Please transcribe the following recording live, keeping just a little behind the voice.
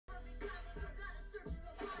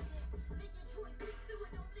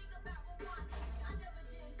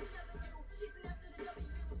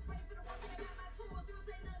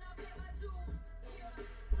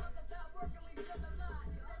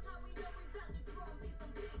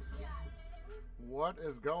What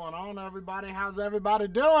is going on, everybody? How's everybody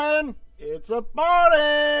doing? It's a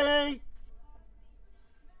party!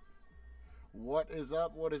 What is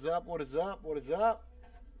up? What is up? What is up? What is up?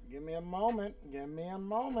 Give me a moment. Give me a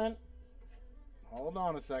moment. Hold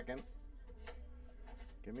on a second.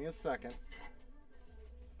 Give me a second.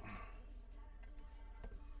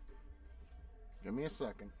 Give me a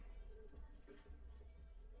second.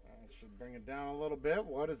 I should bring it down a little bit.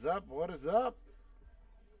 What is up? What is up?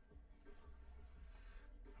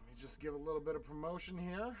 Let me just give a little bit of promotion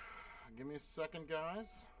here. Give me a second,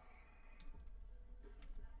 guys.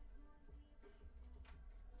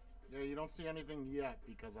 Yeah, you don't see anything yet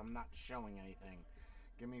because I'm not showing anything.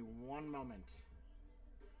 Give me one moment.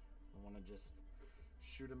 I want to just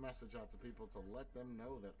shoot a message out to people to let them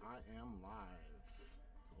know that I am live.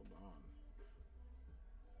 Hold on.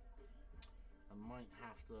 I might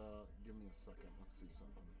have to... Give me a second. Let's see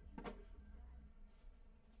something.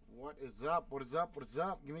 What is up? What is up? What is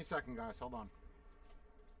up? Give me a second, guys. Hold on.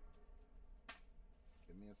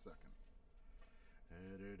 Give me a second.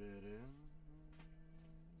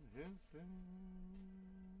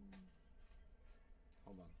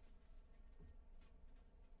 Hold on.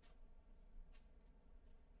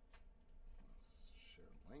 Let's share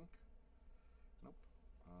link. Nope.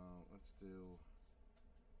 Let's do...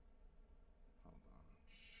 Hold on.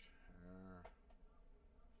 Share.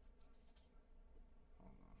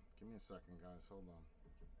 Hold on. Give me a second, guys. Hold on.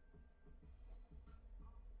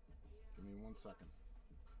 Give me 1 second.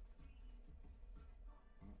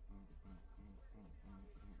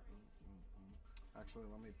 Actually,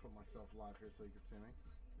 let me put myself live here so you can see me.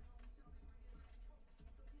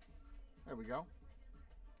 There we go.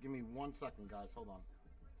 Give me 1 second, guys. Hold on.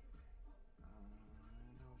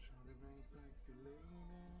 Sexy lady.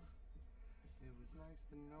 It was nice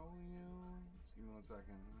to know you. Just give me 1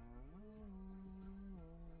 second.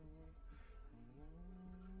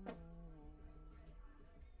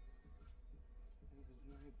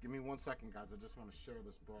 Give me 1 second, guys. I just want to share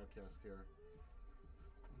this broadcast here.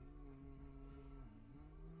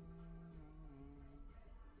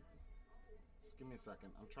 Just give me a second.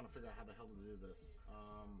 I'm trying to figure out how the hell to do this.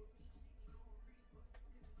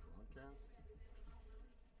 Broadcast?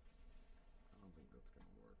 I don't think that's going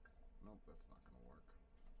to work. Nope, that's not going to work.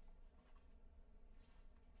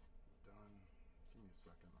 Done. Give me a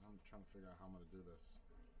second. I'm trying to figure out how I'm going to do this.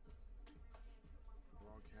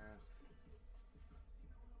 Broadcast.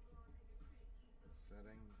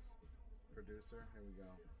 Settings. Producer. Here we go.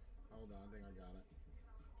 Hold on. I think I got it.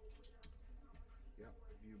 Yep.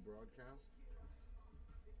 View broadcast.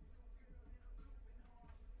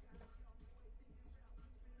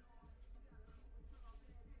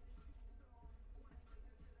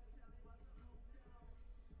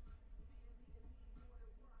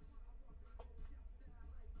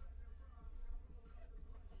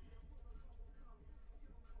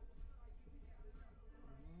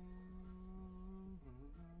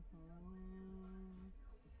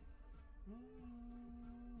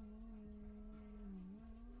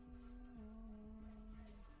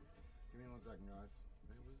 Give me 1 second, guys.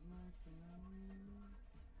 It was nice to know you.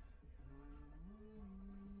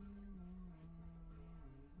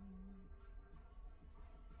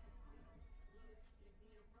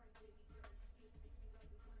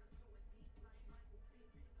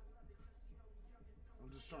 I'm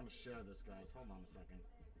just trying to share this, guys. Hold on a second.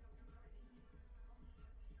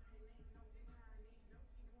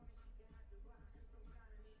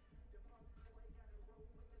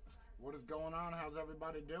 What is going on? How's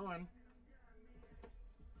everybody doing?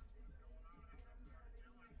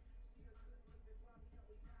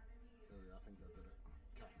 There we go. I think that did it.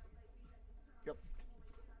 Okay. Yep.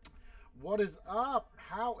 What is up?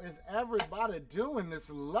 How is everybody doing this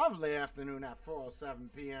lovely afternoon at 4:07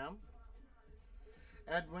 p.m.?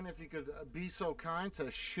 Edwin, if you could be so kind to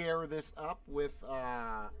share this up with, it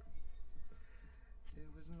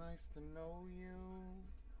was nice to know you.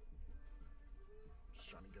 Just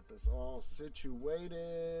trying to get this all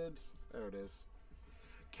situated. There it is.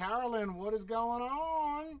 Carolyn, what is going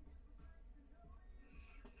on?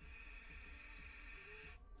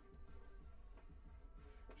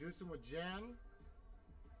 Juicing with Jen.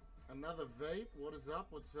 Another vape. What is up?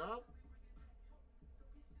 What's up?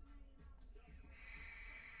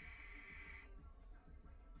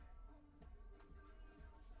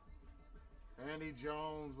 Andy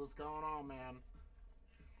Jones, what's going on, man?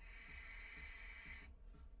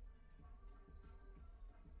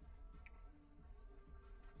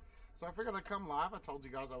 So I figured I'd come live. I told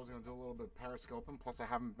you guys I was going to do a little bit of periscoping. Plus, I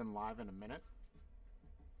haven't been live in a minute.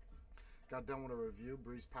 Got done with a review.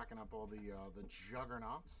 Brie's packing up all the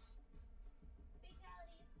juggernauts.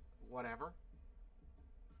 Fatalities. Whatever.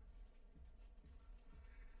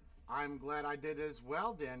 I'm glad I did as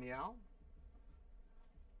well, Danielle.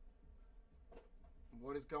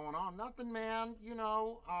 What is going on? Nothing, man. You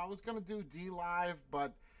know, I was going to do D Live,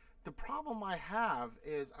 but the problem I have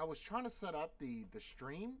is I was trying to set up the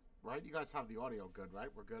stream, right? You guys have the audio good, right?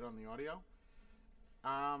 We're good on the audio?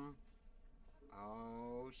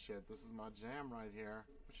 Oh, shit. This is my jam right here.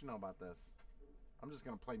 What you know about this? I'm just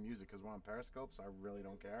going to play music because we're on Periscope, so I really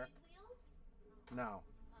don't care. No.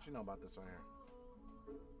 What you know about this right here?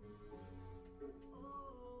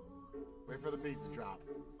 Wait for the beat to drop.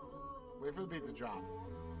 Wait for the beat to drop.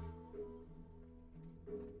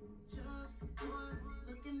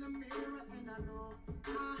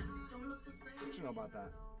 What you know about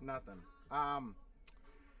that? Nothing.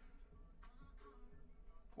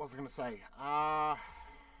 What was I gonna say?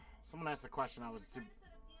 Someone asked a question. I was too.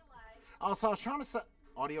 Oh, so I was trying to set.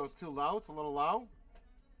 Audio is too low. It's a little low.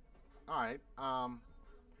 All right.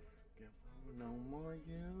 No more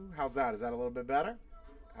you. How's that? Is that a little bit better?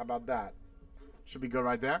 How about that? Should be good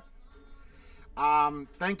right there.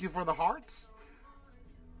 Thank you for the hearts.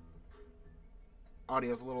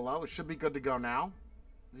 Audio's a little low. It should be good to go now.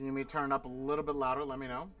 You need me to turn it up a little bit louder? Let me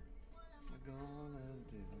know. I'm gonna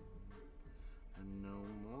do no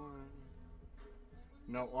more.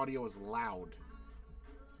 No, audio is loud.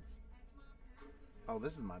 Oh,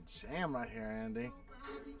 this is my jam right here, Andy.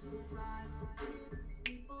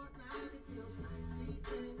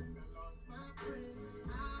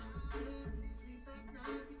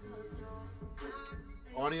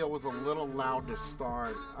 Audio was a little loud to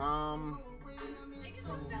start.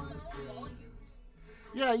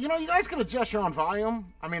 Yeah, you know, you guys can adjust your own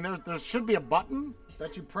volume. I mean, there should be a button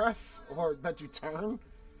that you press or that you turn.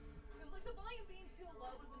 Like the volume being too low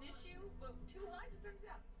is an issue, but too high to turn it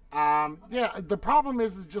down. Yeah, the problem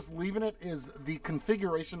is just leaving it is the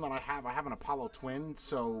configuration that I have. I have an Apollo Twin,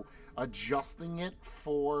 so adjusting it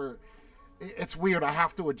for... It's weird. I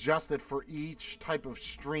have to adjust it for each type of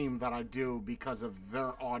stream that I do because of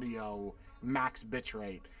their audio max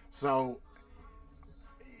bitrate. So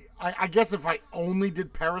I guess if I only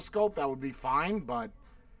did Periscope, that would be fine, but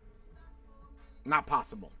not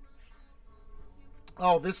possible.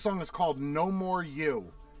 Oh, this song is called No More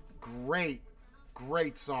You. Great,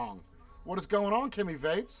 great song. What is going on, Kimmy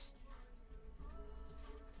Vapes?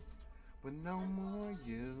 With no more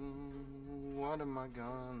you, what am I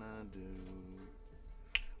gonna do?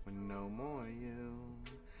 With no more you.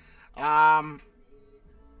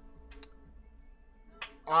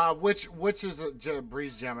 Which is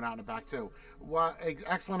Bree's jamming out in the back too. Well,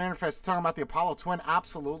 excellent interface. Talking about the Apollo Twin,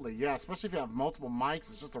 absolutely, yeah. Especially if you have multiple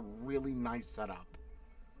mics, it's just a really nice setup.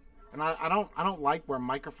 And I don't like where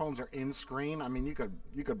microphones are in screen. I mean, you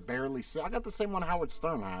could barely see. I got the same one Howard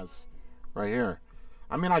Stern has, right here.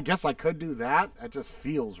 I mean, I guess I could do that. It just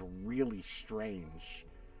feels really strange,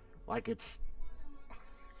 like it's.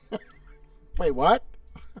 Wait, what?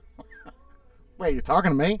 Wait, you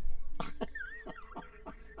talking to me?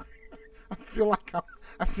 I feel like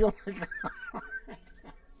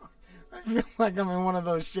I'm in one of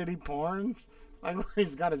those shitty porns, like where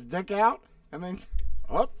he's got his dick out, and then,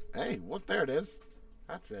 oh, hey, what? There it is.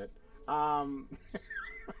 That's it.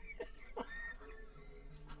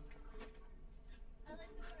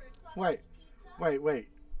 Wait.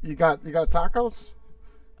 You got tacos?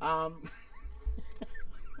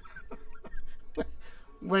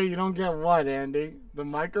 Wait, you don't get what, Andy? The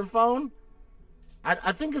microphone?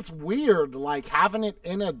 I think it's weird, like having it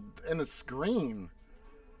in a screen.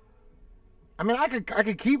 I mean, I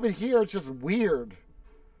could keep it here. It's just weird,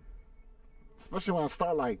 especially when I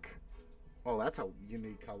start like, oh, that's a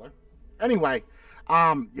unique color. Anyway,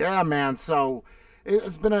 yeah, man. So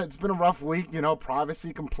it's been a rough week. You know,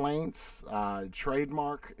 privacy complaints,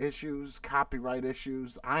 trademark issues, copyright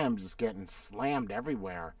issues. I am just getting slammed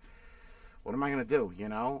everywhere. What am I gonna do? You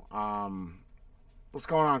know. What's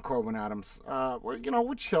going on, Corbin Adams?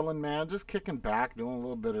 We're chilling, man. Just kicking back, doing a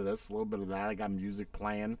little bit of this, a little bit of that. I got music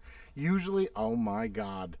playing. Usually, oh my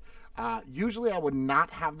God. Usually I would not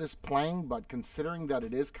have this playing, but considering that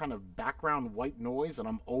it is kind of background white noise and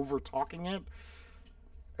I'm over talking it,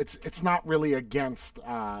 it's not really against,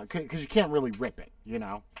 because you can't really rip it, you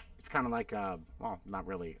know? It's kind of like, well, not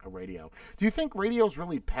really a radio. Do you think radios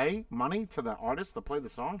really pay money to the artist to play the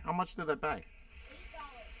song? How much do they pay?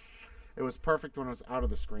 It was perfect when it was out of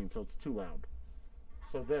the screen, so it's too loud.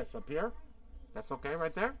 So this up here, that's okay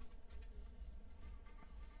right there?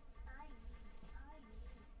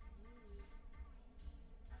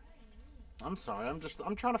 I'm sorry, I'm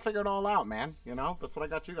trying to figure it all out, man. You know, that's what I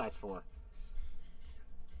got you guys for. I'm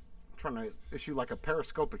trying to issue like a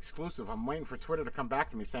Periscope exclusive. I'm waiting for Twitter to come back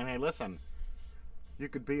to me saying, hey, listen, you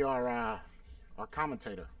could be our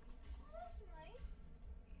commentator.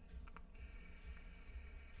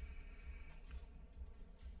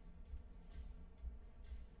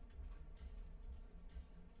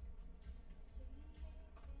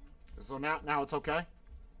 So now it's okay?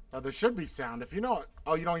 There should be sound. If you know it.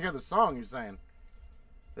 Oh, you don't hear the song, you're saying.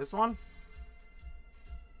 This one?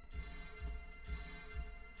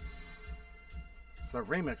 It's the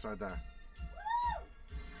remix right there.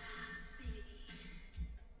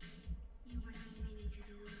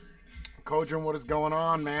 Kodron, what is going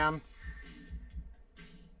on, man?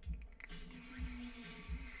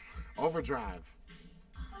 Overdrive.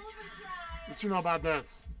 What you know about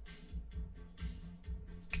this?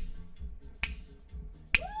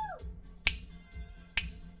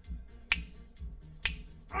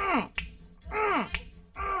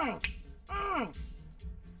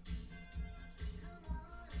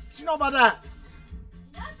 What you know about that?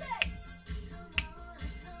 Nothing.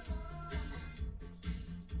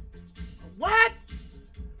 What?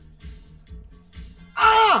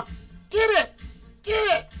 Get it!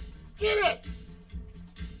 Get it! Get it!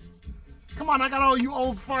 Come on, I got all you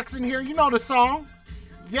old fucks in here. You know the song.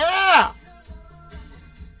 Yeah!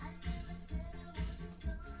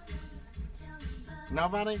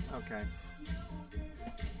 Nobody? Okay.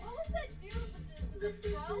 What was that dude with the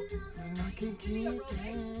throat? And I can keep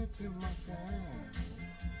it to myself.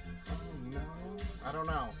 Oh no. I don't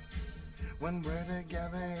know. When we're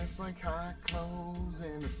together, it's like hot clothes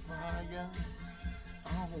in the fire.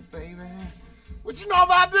 Oh, baby. What you know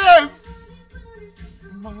about this?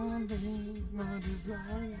 Monday, my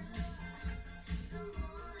desire.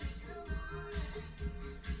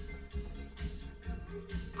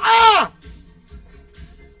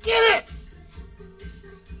 Get it!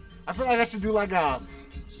 I feel like I should do like a...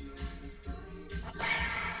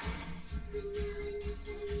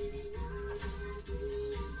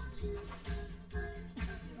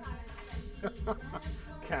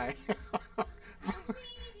 Okay.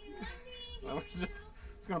 I'm just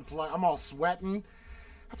gonna play. I'm all sweating.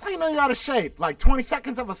 That's how you know you're out of shape. Like 20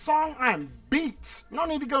 seconds of a song, I am beat. You don't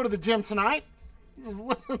need to go to the gym tonight. Just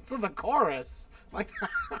listen to the chorus. Like,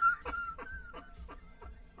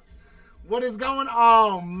 what is going?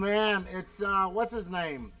 Oh man, it's what's his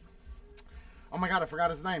name? Oh my god, I forgot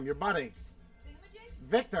his name. Your buddy,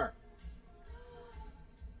 Victor.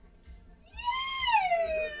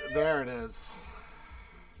 There it is.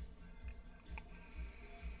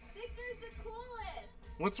 Victor's the coolest.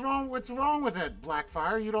 What's wrong? What's wrong with it,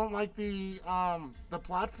 Blackfire? You don't like the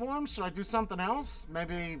platform? Should I do something else?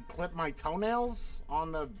 Maybe clip my toenails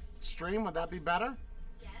on the stream? Would that be better?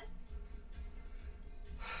 Yes.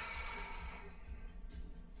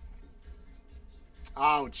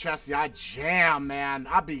 Oh, Chessie, I jam, man.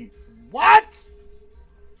 I'd be what?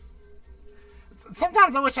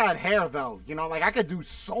 Sometimes I wish I had hair, though. You know, like I could do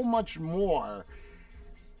so much more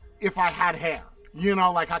if I had hair. You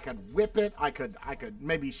know, like I could whip it. I could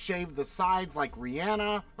maybe shave the sides like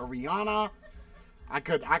Rihanna. I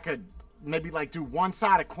could maybe like do one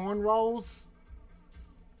side of cornrows.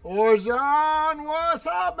 Or John, what's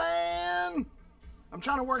up, man? I'm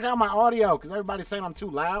trying to work out my audio because everybody's saying I'm too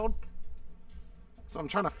loud. So I'm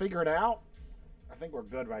trying to figure it out. I think we're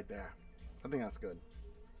good right there. I think that's good.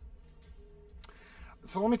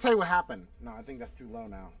 So let me tell you what happened. No, I think that's too low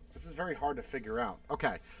now. This is very hard to figure out.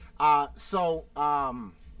 Okay.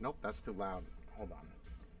 Nope, that's too loud. Hold on.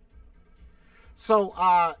 So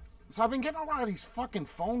I've been getting a lot of these fucking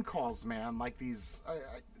phone calls, man. Like these,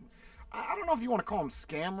 I don't know if you want to call them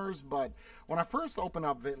scammers, but when I first opened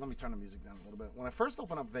up, let me turn the music down a little bit. When I first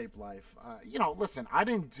opened up Vape Life, you know, listen, I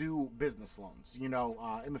didn't do business loans. You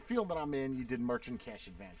know, in the field that I'm in, you did merchant cash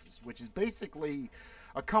advances, which is basically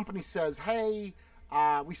a company says, hey,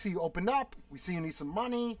 we see you opened up. We see you need some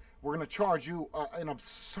money. We're going to charge you an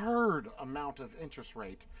absurd amount of interest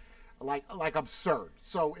rate, like absurd.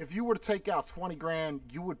 So if you were to take out 20 grand,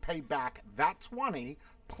 you would pay back that 20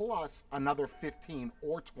 plus another 15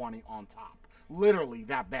 or 20 on top. Literally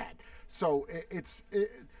that bad. So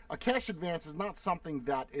a cash advance is not something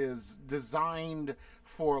that is designed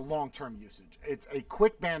for long-term usage. It's a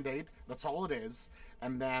quick Band-Aid. That's all it is.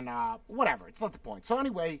 And then whatever. It's not the point. So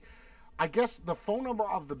anyway, I guess the phone number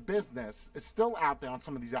of the business is still out there on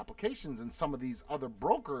some of these applications, and some of these other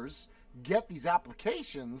brokers get these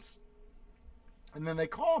applications and then they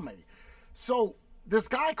call me. So this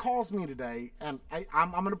guy calls me today, and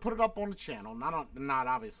I'm going to put it up on the channel, not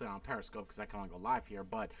obviously on Periscope because I can only go live here,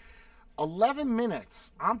 but 11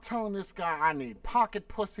 minutes, I'm telling this guy I need pocket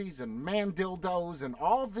pussies and man dildos and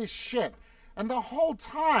all this shit. And the whole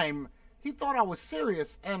time, he thought I was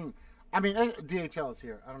serious, and I mean, DHL is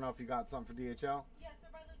here. I don't know if you got something for DHL. Yes,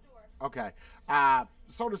 they're by the door. Okay.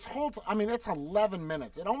 So this whole I mean, it's 11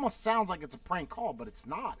 minutes. It almost sounds like it's a prank call, but it's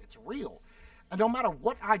not. It's real. And no matter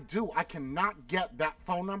what I do, I cannot get that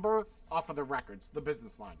phone number off of the records, the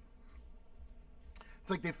business line.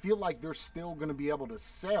 It's like they feel like they're still going to be able to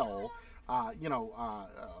sell,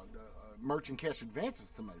 merchant cash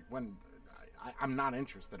advances to me when I'm not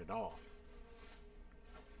interested at all.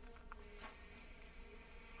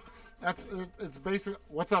 It's basic.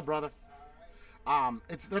 What's up, brother?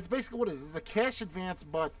 That's basically what it is. It's a cash advance,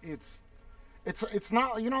 but it's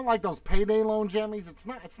not, like those payday loan jammies.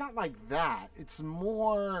 It's not like that. It's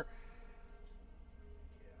more,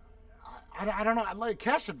 I don't know, like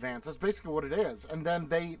cash advance. That's basically what it is. And then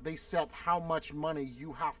they set how much money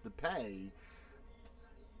you have to pay.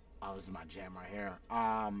 Oh, this is my jam right here.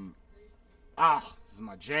 This is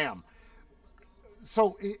my jam.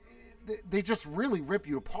 So they just really rip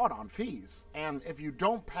you apart on fees. And if you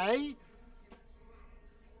don't pay,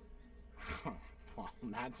 well,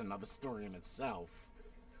 that's another story in itself.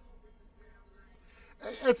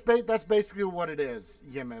 That's basically what it is.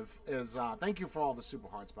 Yimiv is. Thank you for all the super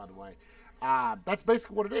hearts, by the way. That's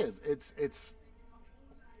basically what it is. It's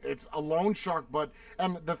a loan shark,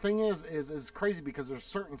 and the thing is crazy because there's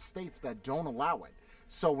certain states that don't allow it.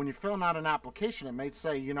 So when you're filling out an application, it may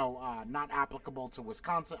say, not applicable to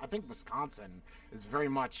Wisconsin. I think Wisconsin is very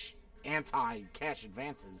much anti-cash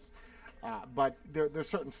advances. But there's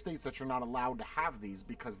certain states that you're not allowed to have these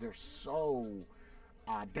because they're so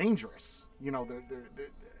dangerous.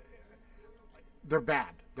 They're bad.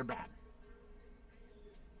 They're bad.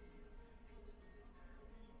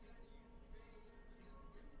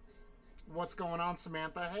 What's going on,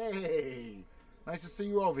 Samantha? Hey, nice to see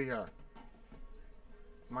you over here.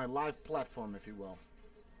 My live platform, if you will.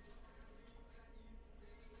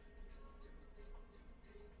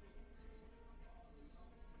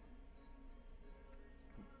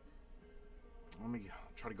 Let me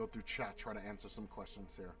try to go through chat, try to answer some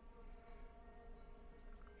questions here.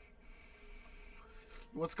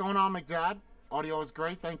 What's going on, McDad? Audio is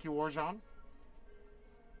great. Thank you, Orjan.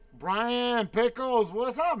 Brian Pickles,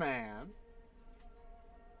 what's up, man?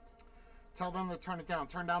 Tell them to turn it down.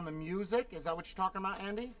 Turn down the music. Is that what you're talking about,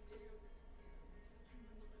 Andy?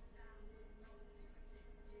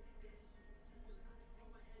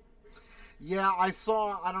 Yeah, I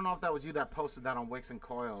saw. I don't know if that was you that posted that on Wicks and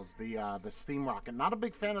Coils. The Steam Rocket. Not a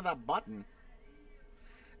big fan of that button.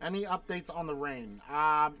 Any updates on the rain?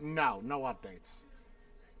 No updates.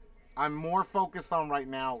 I'm more focused on right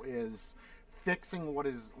now is fixing what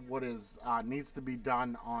is needs to be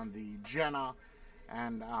done on the Jenna,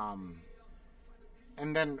 and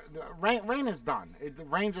then the rain is done. The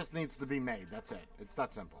rain just needs to be made. That's it. It's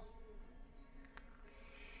that simple.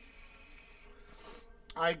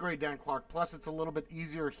 I agree, Dan Clark. Plus, it's a little bit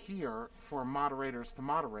easier here for moderators to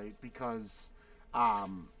moderate because,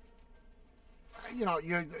 you're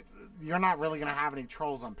not really going to have any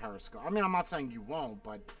trolls on Periscope. I mean, I'm not saying you won't,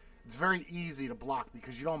 but it's very easy to block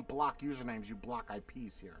because you don't block usernames, you block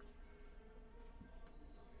IPs here.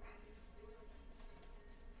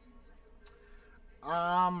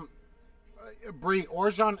 Brie,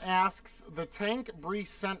 Orjan asks, the tank Brie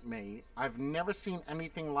sent me, I've never seen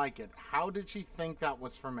anything like it. How did she think that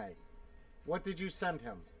was for me? What did you send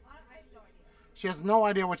him? I have no idea. She has no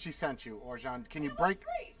idea what she sent you, Orjan. Can you break?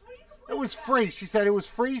 Free. So what are you It was free. She said it was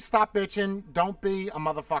free. Stop bitching. Don't be a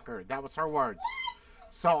motherfucker. That was her words.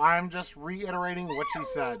 What? So I'm just reiterating what she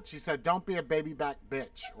said. She said, don't be a baby back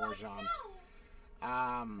bitch, Orjan.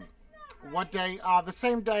 What day? The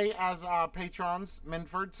same day as patrons,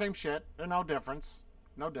 Minford. Same shit. No difference.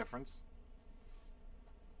 No difference.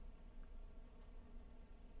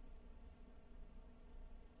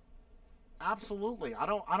 Absolutely. I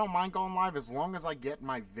don't mind going live as long as I get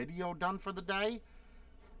my video done for the day.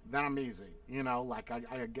 Then I'm easy. Like I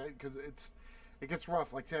get, because it gets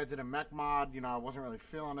rough. Like today I did a mech mod. I wasn't really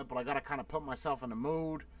feeling it, but I got to kind of put myself in the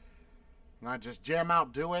mood. And I just jam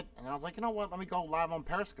out, do it. And I was like, you know what? Let me go live on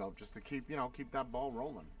Periscope just to keep that ball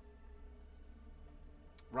rolling.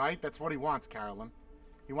 Right? That's what he wants, Carolyn.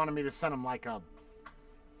 He wanted me to send him like a...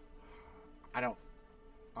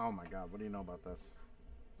 Oh my God, what do you know about this?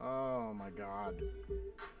 Oh my God.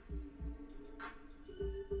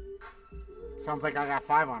 Sounds like I got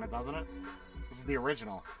 5 on it, doesn't it? This is the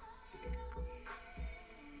original.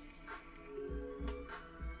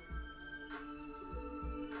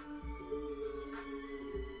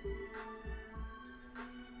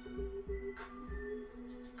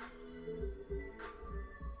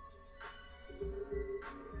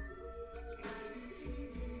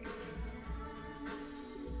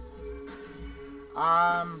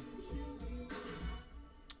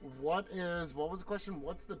 What was the question?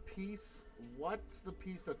 What's the piece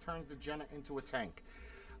that turns the Jenna into a tank?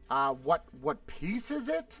 What piece is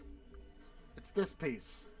it? It's this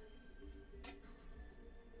piece.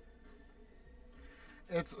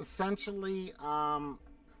 It's essentially, yeah,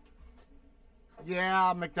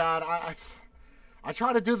 McDad. I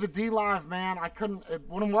tried to do the D Live, man. I couldn't. It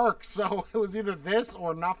wouldn't work. So it was either this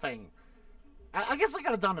or nothing. I guess I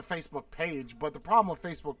could have done the Facebook page, but the problem with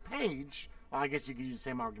Facebook page, well, I guess you could use the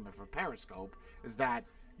same argument for Periscope, is that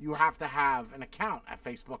you have to have an account at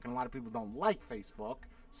Facebook, and a lot of people don't like Facebook.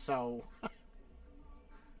 So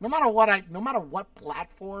no matter what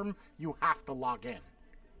platform, you have to log in,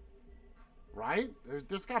 right?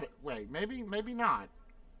 There's got to wait, maybe not.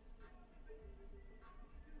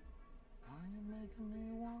 Why you making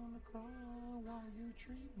me wanna cry? Why you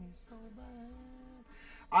treat me so bad?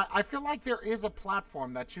 I feel like there is a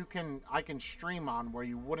platform that I can stream on where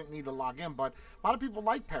you wouldn't need to log in, but a lot of people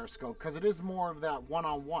like Periscope because it is more of that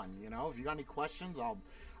one-on-one. You know, if you got any questions, I'll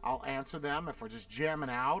answer them. If we're just jamming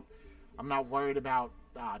out, I'm not worried about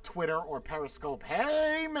Twitter or Periscope.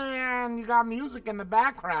 Hey man, you got music in the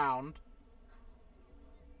background.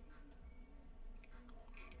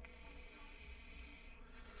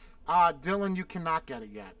 Dylan, you cannot get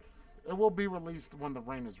it yet. It will be released when the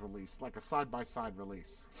rain is released, like a side-by-side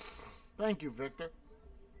release. Thank you, Victor.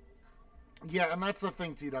 Yeah, and that's the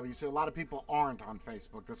thing, TW. See, a lot of people aren't on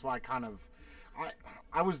Facebook. That's why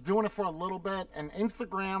I was doing it for a little bit, and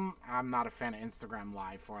Instagram, I'm not a fan of Instagram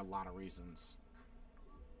Live for a lot of reasons.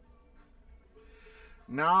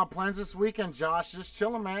 Nah, plans this weekend, Josh. Just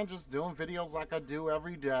chilling, man. Just doing videos like I do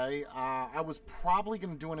every day. I was probably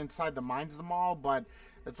going to do an Inside the Minds tomorrow, but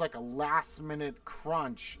it's like a last-minute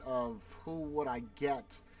crunch of who would I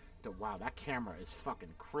get. Wow, that camera is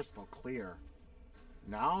fucking crystal clear.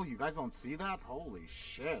 No? You guys don't see that? Holy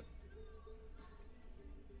shit.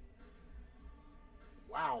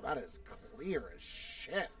 Wow, that is clear as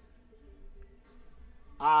shit.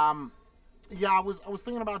 Yeah, I was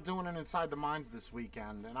thinking about doing an Inside the Minds this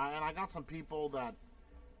weekend, and I got some people that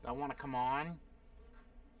want to come on.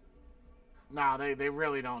 Nah, they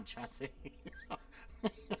really don't, Jesse.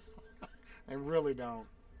 They really don't.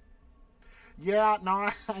 Yeah, no,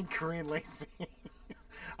 I agree, Lacey.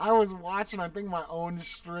 I was watching, I think, my own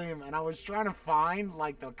stream, and I was trying to find,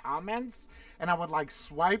 like, the comments, and I would, like,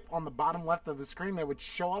 swipe on the bottom left of the screen. They would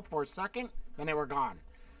show up for a second, then they were gone.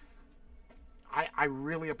 I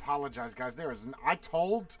really apologize, guys.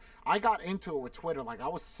 I got into it with Twitter. Like, I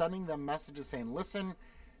was sending them messages saying, listen,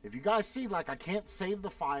 if you guys see, like, I can't save the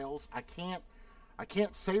files. I can't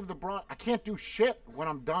save I can't do shit when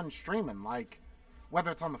I'm done streaming. Like, whether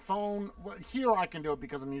it's on the phone. Well, here I can do it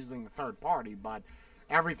because I'm using a third party, but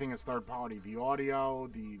everything is third party. The audio,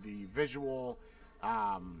 the visual,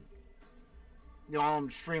 I'm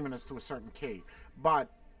streaming this to a certain key. But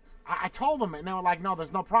I told them, and they were like, no,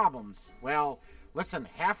 there's no problems. Well, listen,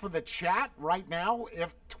 half of the chat right now,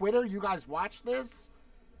 if Twitter, you guys watch this,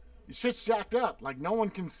 shit's jacked up. Like, no one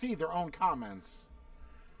can see their own comments.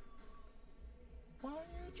 Why you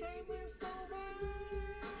treat me so bad?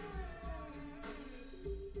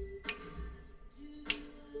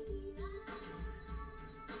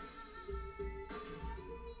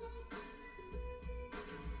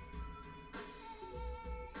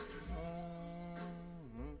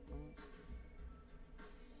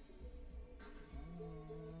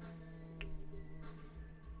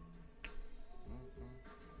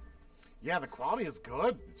 Yeah, the quality is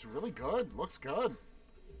good. It's really good. Looks good.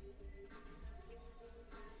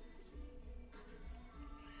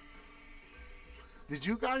 Did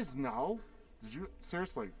you guys know?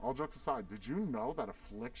 Seriously, all jokes aside, did you know that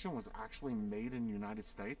Affliction was actually made in the United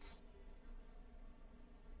States?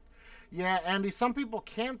 Yeah, Andy, some people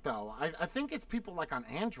can't, though. I think it's people like on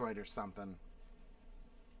Android or something.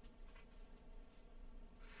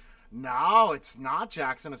 No, it's not,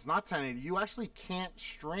 Jackson. It's not 1080. You actually can't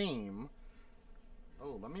stream.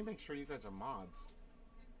 Oh, let me make sure you guys are mods.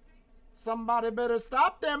 Somebody better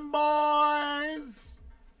stop them, boys!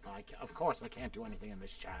 Of course, I can't do anything in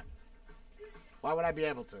this chat. Why would I be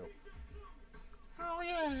able to? Oh,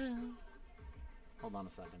 yeah. Hold on a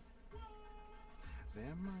second.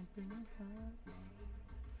 There might be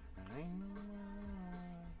I ain't no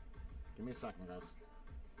lie. Give me a second, guys.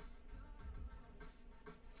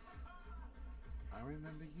 I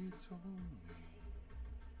remember you told me.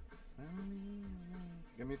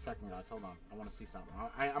 Give me a second, guys. Hold on. I want to see something.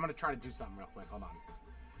 I'm going to try to do something real quick. Hold on.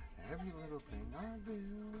 Every little thing I do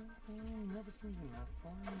never seems enough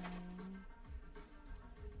for me.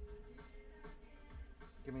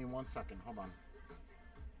 Give me 1 second. Hold on.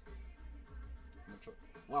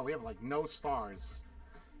 Wow, we have like no stars.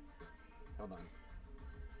 Hold on.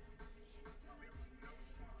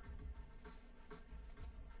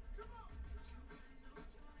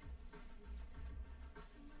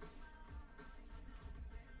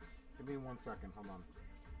 Give me 1 second. Hold on.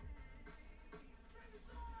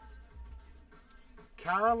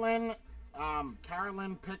 Carolyn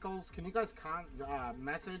Pickles, can you guys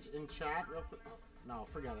message in chat real quick? Oh, no,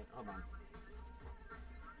 forget it. Hold on.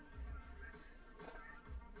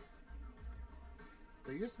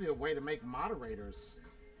 There used to be a way to make moderators.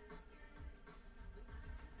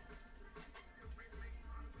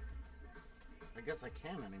 I guess I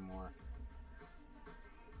can't anymore.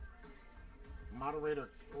 Moderator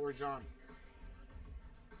or Jean.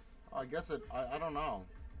 Oh, I guess it. I don't know.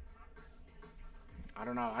 I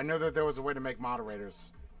don't know. I know that there was a way to make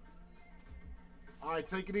moderators. All right,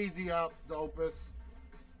 take it easy up, the Opus.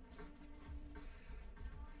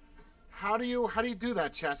 How do you do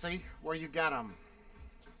that, Chessie? Where you get them?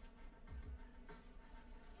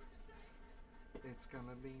 It's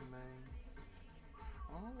gonna be me.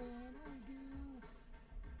 All that I do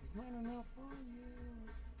is not enough for you.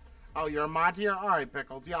 Oh, you're a mod here? All right,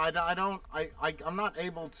 Pickles. Yeah, I'm not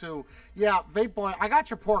able to. Yeah, Vape Boy, I got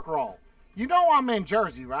your pork roll. You know I'm in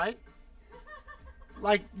Jersey, right?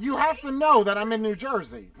 Like, you have to know that I'm in New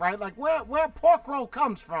Jersey, right? Like, where pork roll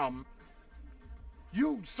comes from,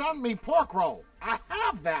 you sent me pork roll. I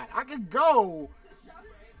have that. I could go.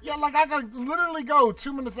 Yeah, like, I could literally go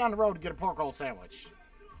 2 minutes down the road to get a pork roll sandwich.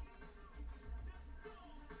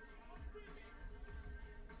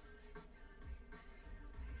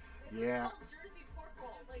 Yeah. Jersey pork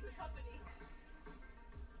roll, like the company.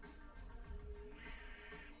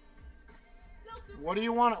 What do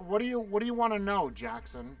you want? What do you want to know,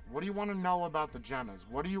 Jackson? What do you want to know about the Jennas?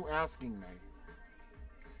 What are you asking me?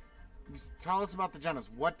 Just tell us about the Jennas.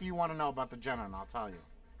 What do you want to know about the Jenna? And I'll tell you.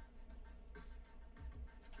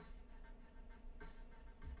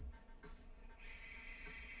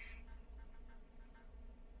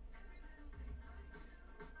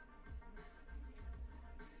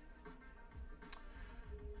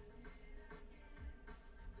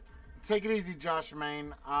 Take it easy, Josh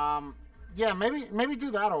Main. Yeah, maybe do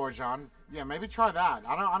that, Orjan. Yeah, maybe try that.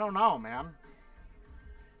 I don't know, man.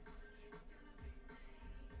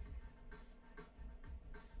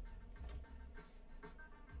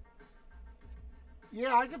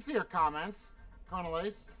 Yeah, I can see your comments, Colonel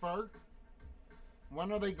Ace, Ferg. When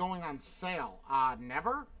are they going on sale?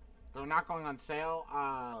 Never. They're not going on sale.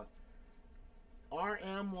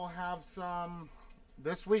 RM will have some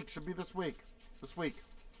this week. Should be this week. This week.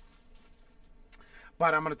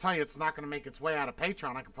 But I'm going to tell you, it's not going to make its way out of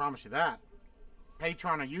Patreon. I can promise you that.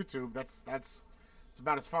 Patreon or YouTube, that's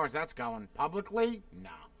about as far as that's going. Publicly, no.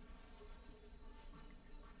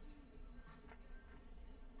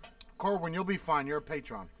 Corwin, you'll be fine. You're a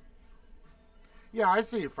patron. Yeah, I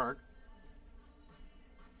see you, Ferg.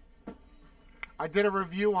 I did a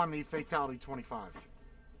review on the Fatality 25.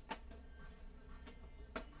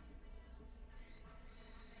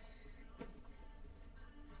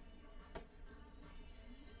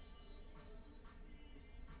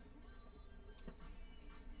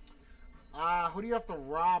 Who do you have to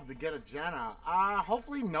rob to get a Jenna?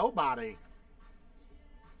 Hopefully nobody.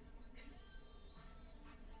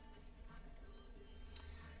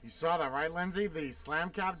 You saw that, right, Lindsay? The slam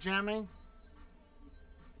cap jamming?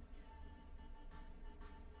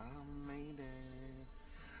 I made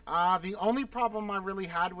it. The only problem I really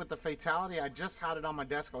had with the Fatality, I just had it on my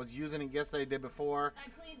desk. I was using it yesterday, day before. I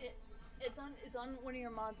cleaned it. It's on one of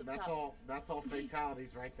your mods up That's top. That's all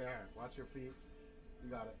Fatalities right there. Watch your feet. You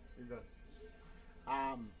got it. You're good.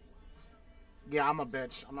 Yeah, I'm a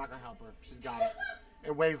bitch. I'm not gonna help her. She's got it.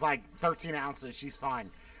 It weighs like 13 ounces. She's fine.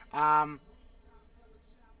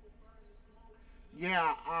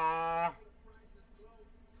 Yeah,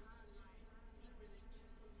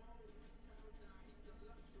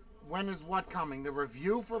 when is what coming? The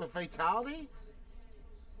review for the Fatality?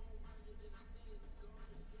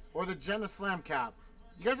 Or the Jenna Slam Cap?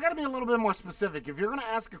 You guys gotta be a little bit more specific. If you're gonna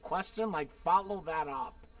ask a question, like, follow that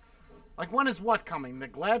up. Like, when is what coming? The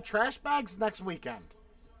Glad trash bags next weekend.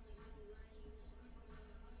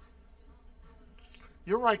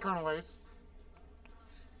 You're right, Colonel Ace.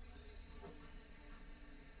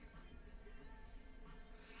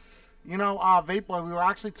 You know, Vape Boy, we were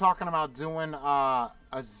actually talking about doing a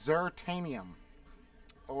Zirtanium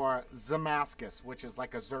or Damascus, which is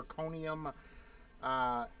like a zirconium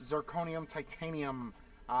titanium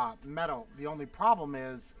metal. The only problem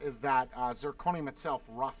is that zirconium itself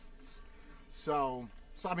rusts. So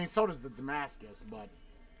I mean, so does the Damascus, but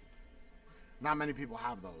not many people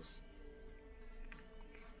have those.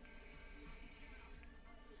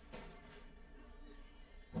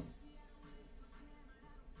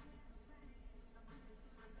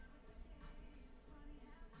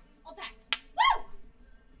 All packed. Woo!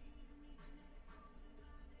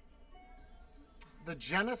 The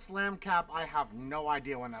Jenna Slam Cap, I have no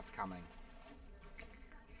idea when that's coming.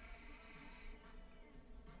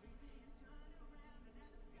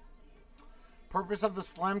 Purpose of the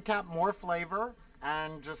Slam Cap, more flavor,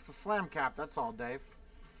 and just the Slam Cap, that's all, Dave.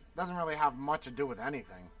 Doesn't really have much to do with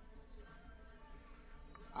anything.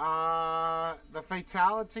 The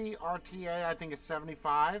Fatality RTA, I think, is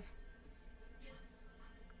 75.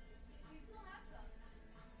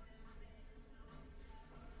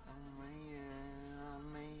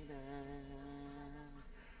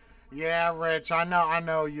 Yeah, Rich, I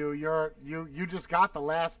know you. You just got the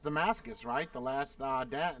last Damascus, right? The last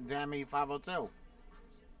Dami 502.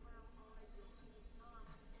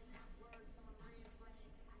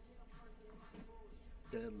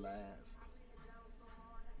 Dead last.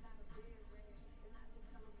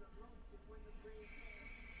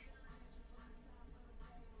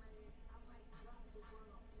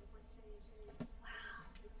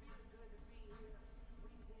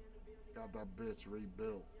 Got that bitch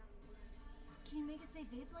rebuilt. Can you make it say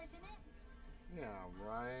Vape Life in it? Yeah,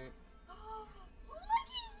 right. Oh, look at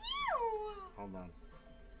you! Hold on.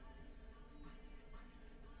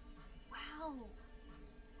 Wow.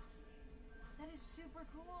 That is super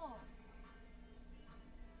cool.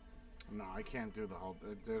 No, I can't do the whole.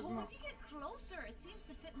 There's well, no. if you get closer, it seems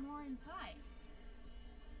to fit more inside.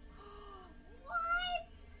 What?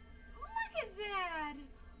 Look at that!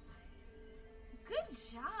 Good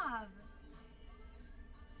job.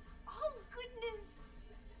 Oh, goodness.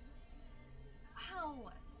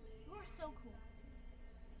 Wow. You are so cool.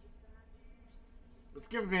 It's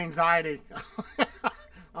giving me anxiety.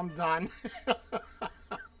 I'm done.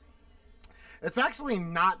 It's actually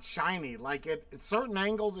not shiny. Like, at certain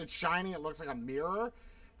angles, it's shiny. It looks like a mirror.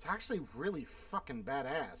 It's actually really fucking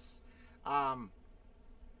badass. Oh,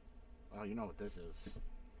 you know what this is.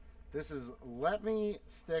 This is Let Me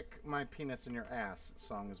Stick My Penis in Your Ass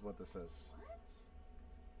song is what this is. What?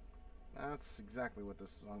 That's exactly what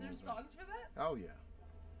this song There's is. There's songs for that? Oh, yeah.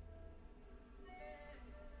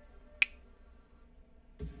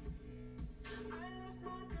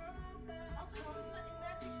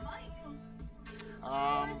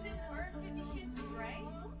 It's in 50 Shades of Grey?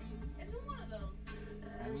 It's one of those.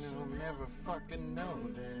 And you'll never fucking know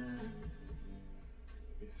that.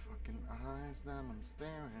 These fucking eyes that I'm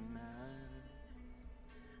staring at.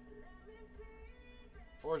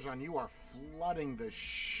 Orjan, you are flooding the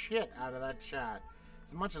shit out of that chat.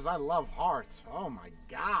 As much as I love hearts. Oh my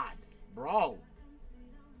god, bro.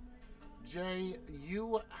 Jay,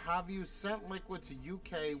 have you sent liquid to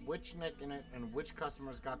UK, which nick in it, and which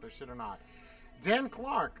customers got their shit or not? Dan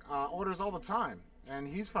Clark orders all the time, and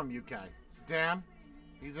he's from UK. Dan,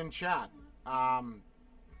 he's in chat. Oh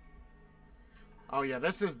yeah,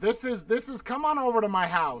 this is come on over to my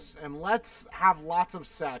house and let's have lots of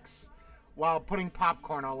sex while putting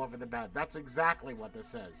popcorn all over the bed. That's exactly what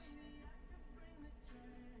this is.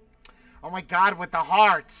 Oh my god, with the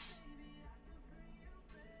hearts.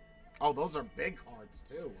 Oh, those are big hearts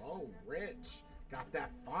too. Oh, Rich. Got that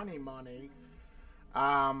funny money.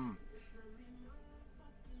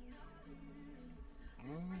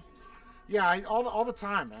 Yeah, all the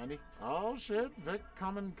time, Andy. Oh shit, Vic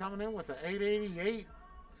coming in with the 888.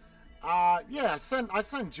 Yeah, I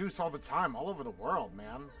send juice all the time, all over the world,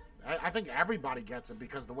 man. I think everybody gets it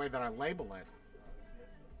because of the way that I label it.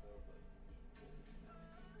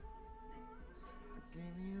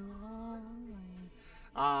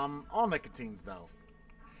 All nicotines though.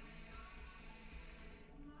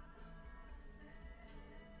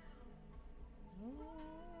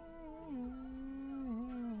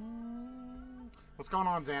 What's going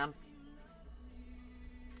on, Dan?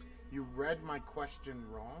 You read my question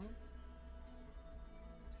wrong?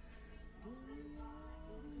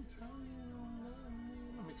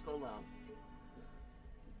 Let me scroll up.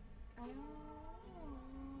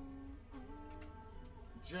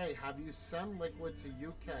 Jay, have you sent liquid to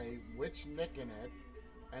UK, which nick in it,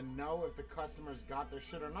 and know if the customers got their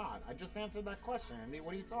shit or not? I just answered that question, Andy.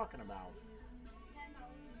 What are you talking about?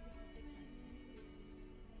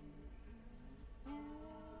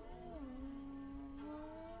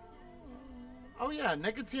 Oh yeah,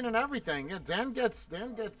 nicotine and everything. Yeah, Dan gets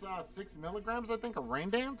 6 milligrams, I think, of Rain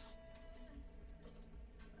Dance.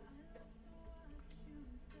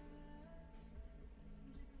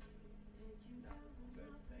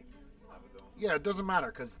 Yeah, it doesn't matter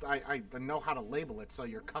because I know how to label it so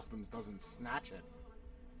your customs doesn't snatch it.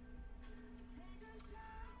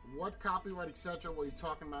 What copyright, etc. were you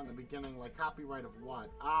talking about in the beginning? Like copyright of what?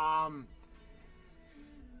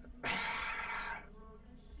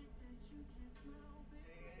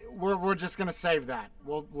 We're just gonna save that.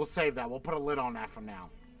 We'll save that. We'll put a lid on that for now.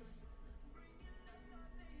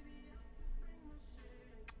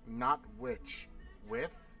 Not which.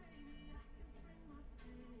 With?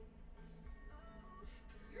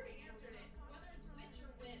 You already answered it. Whether it's which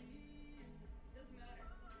or with. Doesn't matter.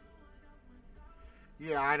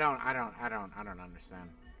 Yeah, I don't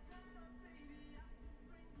understand.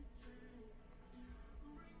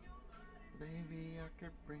 Baby, I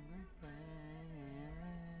could bring it back.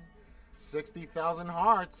 60,000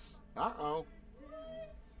 hearts. Uh-oh.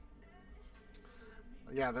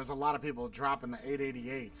 Yeah, there's a lot of people dropping the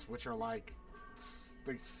 888s, which are like,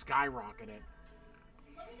 they skyrocket it.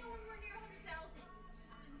 Let me know when we're near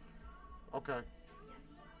 100,000. Okay.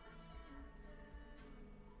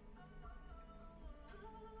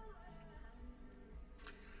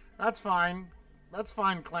 That's fine. That's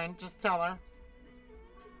fine, Clint. Just tell her.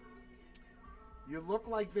 You look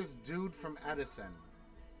like this dude from Edison.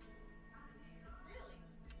 Really?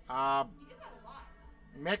 Uh, You get that a lot.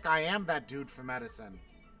 Mick, I am that dude from Edison.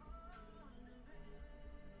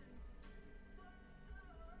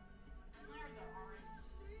 Myers are orange.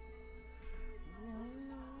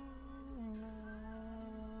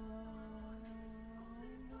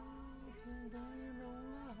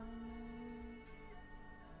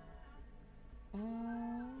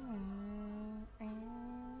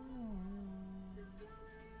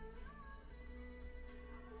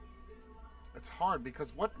 It's hard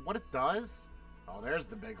because what it does. Oh, there's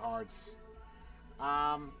the big hearts.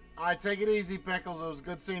 All right, take it easy, Pickles. It was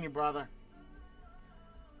good seeing you, brother.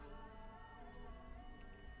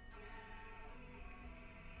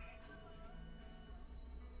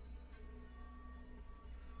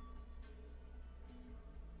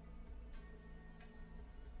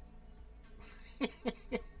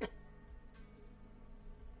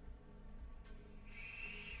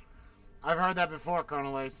 I've heard that before,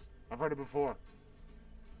 Colonel Ace. I've heard it before.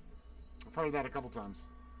 I've heard that a couple times.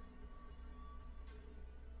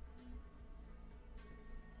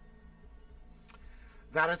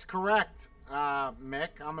 That is correct,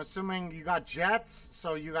 Mick. I'm assuming you got Jets,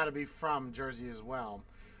 so you got to be from Jersey as well.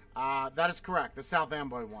 That is correct. The South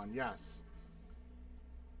Amboy one, yes.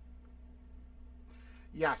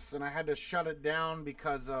 Yes, and I had to shut it down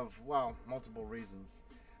because of, well, multiple reasons.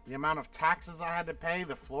 The amount of taxes I had to pay,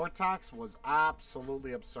 the floor tax, was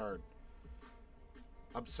absolutely absurd.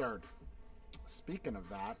 Absurd. Speaking of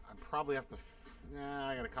that, I probably have to...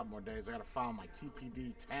 I got a couple more days. I got to file my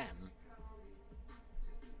TPD 10.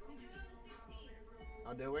 We do it on the 16th.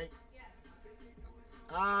 Oh, do we?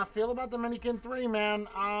 Yeah. Feel about Dominican 3, man.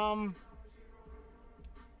 I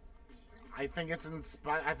think it's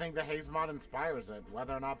I think the Haze mod inspires it.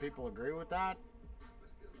 Whether or not people agree with that.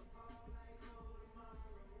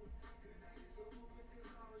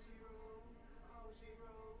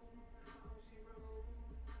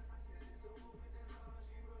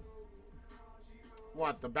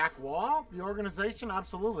 What, the back wall? The organization?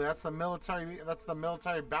 Absolutely. That's the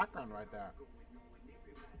military background right there.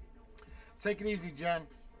 Take it easy, Jen.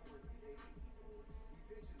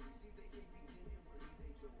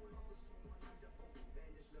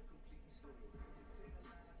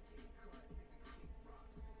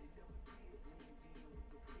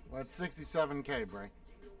 Well, it's 67K, Brie.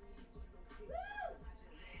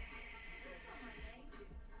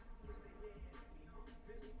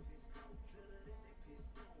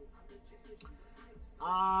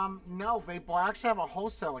 No, Vape. I actually have a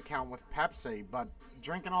wholesale account with Pepsi, but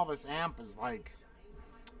drinking all this amp is like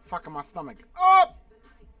fucking my stomach up.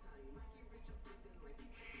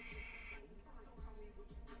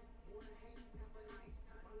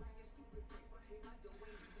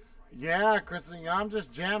 Yeah, Kristen, I'm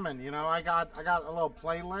just jamming. You know, I got a little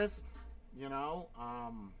playlist. You know,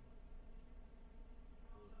 what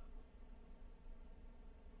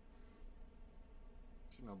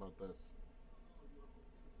you know about this?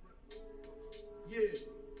 Yeah,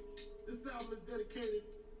 this album is dedicated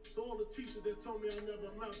to all the teachers that told me I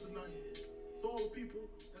never amount to nothing. To all the people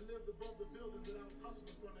that lived above the buildings that I was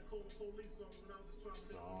hustling from that called the police on when I was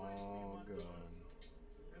just trying to All good.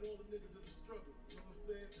 and all the niggas in the struggle. You know what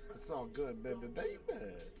I'm saying? It's all good, baby, baby.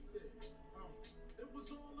 It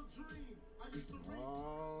was all a dream. I used to read.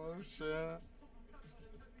 Oh shit.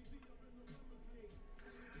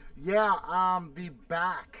 Yeah, the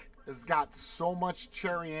back has got so much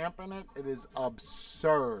cherry amp in it. It is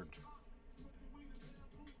absurd.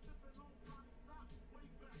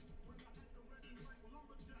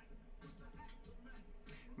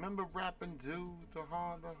 Remember rapping, dude, the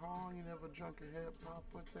hard, you never drunk a hip hop,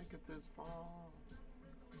 but take it this far.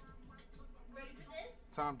 Ready for this?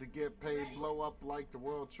 Time to get paid, ready? Blow up like the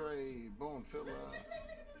World Trade. Boom, fill up. Look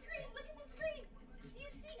at the screen, look at the screen. You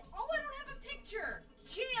see, oh, I don't have a picture.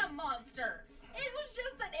 Jam monster. It was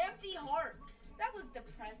just an empty heart. That was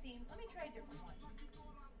depressing.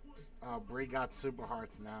 Brie got super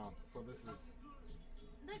hearts now, so this is.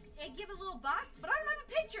 Look, I give a little box, but I don't have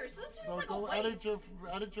a picture, so this seems So like go a waste.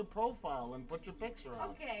 edit your profile and put your picture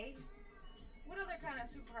up. Okay. What other kind of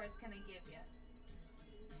super hearts can I give you?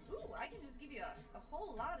 Ooh, I can just give you a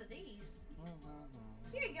whole lot of these.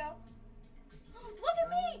 Here you go. Look at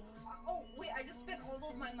me! Oh, wait, I just spent all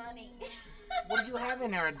of my money. What did you have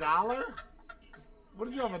in there? $1? What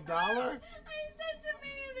did you have, $1? I sent too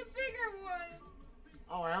many of the bigger ones.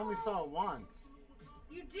 Oh, I only saw it once.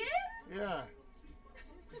 You did? Yeah.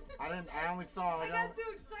 I only saw. I got too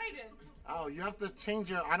excited. Oh, you have to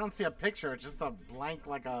change your. I don't see a picture. It's just a blank,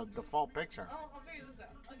 like a default picture. Oh, I'll figure this out.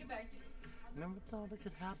 I'll get back to you. Never thought it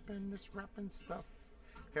could happen. This rapping stuff.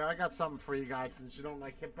 Here, I got something for you guys since you don't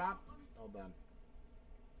like hip hop. Hold on.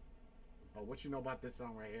 Oh, what you know about this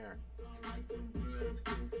song right here?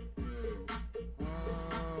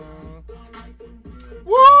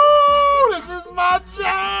 Woo! This is my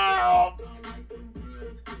jam!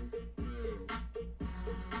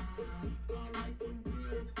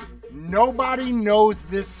 Nobody knows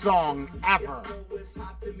this song ever.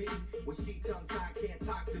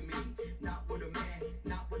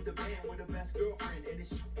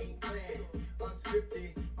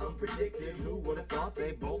 Unpredicted, who would have thought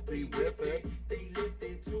they'd both be with it? They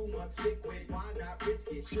lifted too much liquid, why not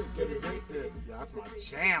risk it? Should get addicted. Yeah, that's my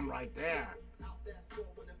jam right there.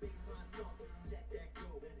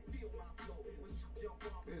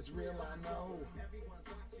 It's real, I know.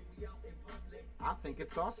 I think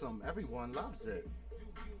it's awesome. Everyone loves it.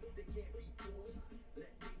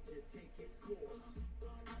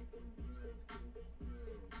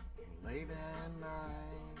 Late at night.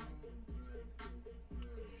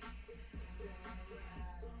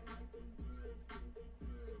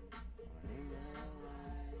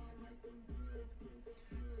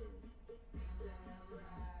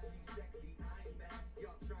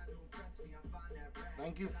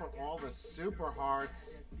 Thank you for all the super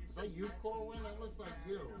hearts. Is that you, Corwin? That looks like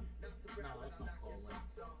you. No, that's not Corwin.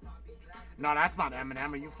 No, that's not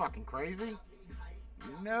Eminem. Are you fucking crazy?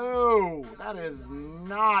 No, that is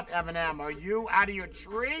not Eminem. Are you out of your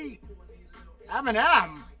tree?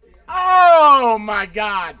 Eminem? Oh my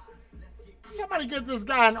God. Somebody get this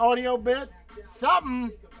guy an audio bit.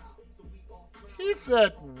 Something. He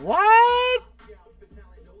said, what?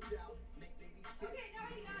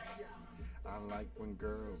 I like when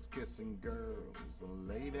girls kissing girls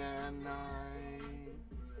late at night.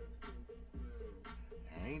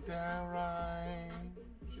 Ain't that right?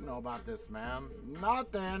 What you know about this, ma'am?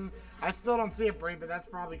 Nothing. I still don't see it, Brie, but that's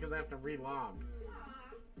probably because I have to relog.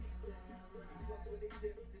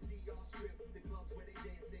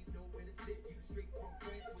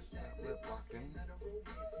 Lip locking.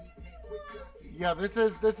 Yeah, this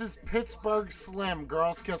is Pittsburgh Slim.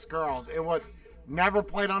 Girls Kiss Girls. It was never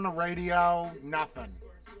played on the radio. Nothing.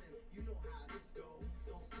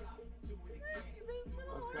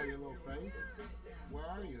 Let's go your little face. Where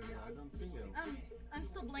are you? I don't see you. I'm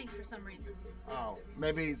still blank for some reason. Oh,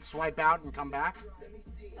 maybe swipe out and come back.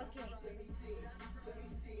 Okay.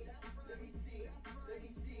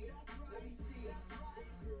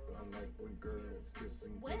 I like when girls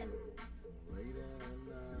kissing When? girls late at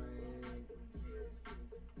night.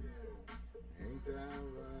 Ain't that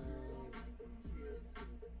right?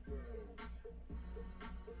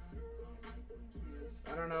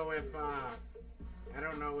 I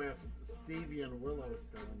don't know if Stevie and Willow's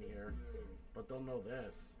still in here, but they'll know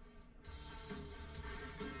this.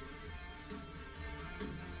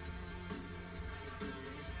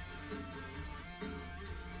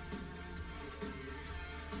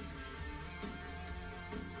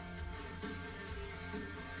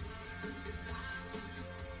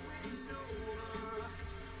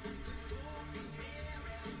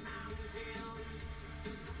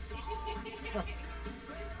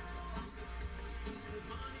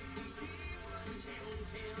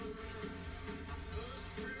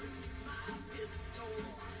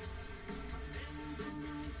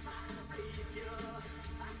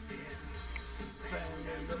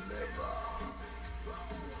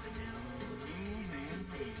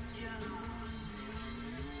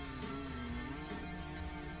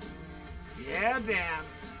 Yeah, damn.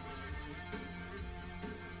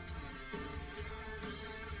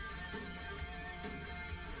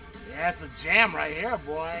 Yeah, it's a jam right here,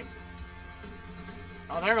 boy.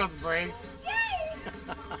 Oh, there goes Brie. Yay! I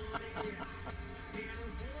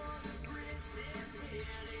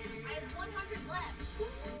have 100 left.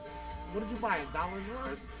 What did you buy? $1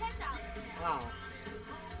 worth? $10. Oh.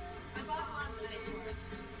 I bought a lot of the big ones.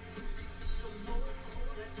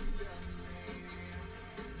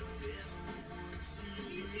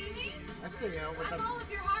 Do you see me? I see you with I'm the. all of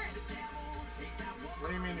your hearts.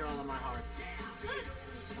 do you mean you're all in my hearts? Look.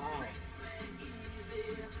 Oh.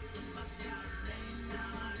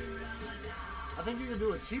 I think you could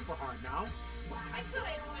do a cheaper heart now. I could, but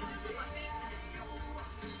it doesn't have my face in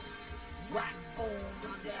it. Right for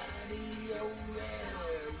my daddy, oh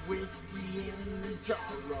yeah. Whiskey in the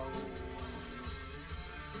jarro.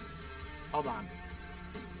 Hold on.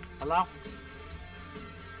 Hello?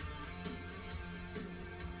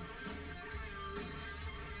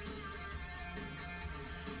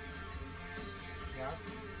 Yes?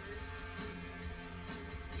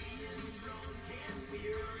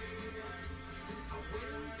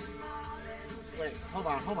 Wait, hold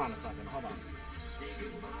on a second, hold on.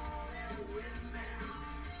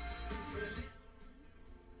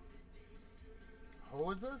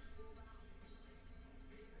 Who is this?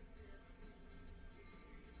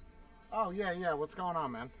 Oh, yeah, what's going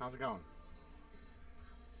on, man? How's it going?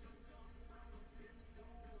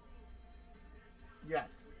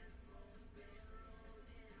 Yes.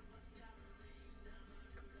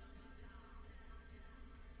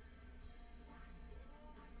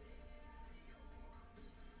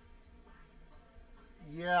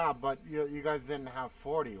 Yeah, but you guys didn't have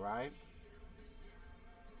 40, right?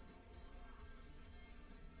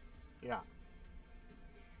 Yeah.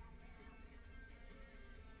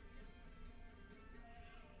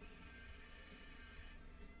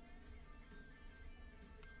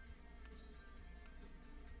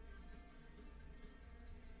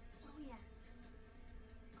 Where we at?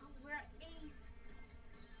 Oh, we're at Ace.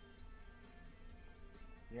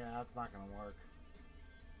 Yeah, that's not gonna work.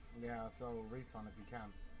 Yeah, so refund if you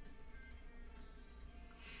can.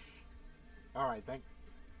 All right, thank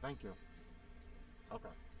you. Okay.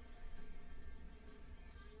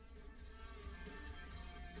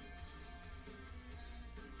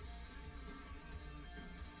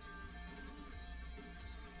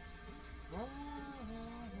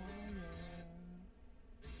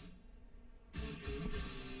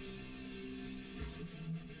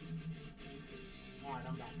 All right,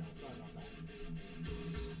 I'm back, guys. Sorry about that.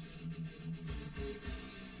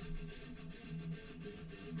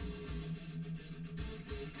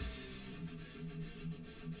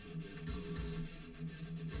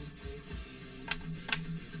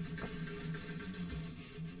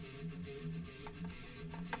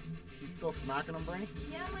 You still smacking him, Brie?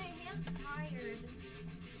 Yeah, my hand's tired.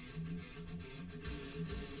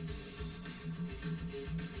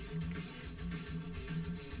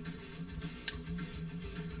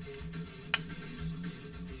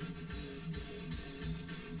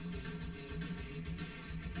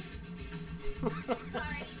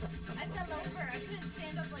 Sorry. I fell over. I couldn't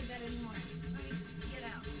stand up like that anymore. Let me get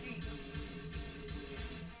out. There you go.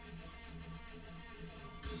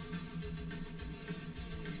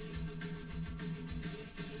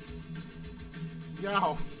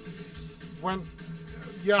 Yo,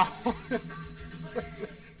 yo,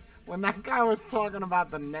 when that guy was talking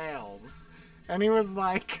about the nails, and he was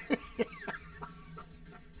like,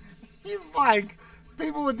 he's like,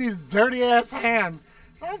 people with these dirty ass hands.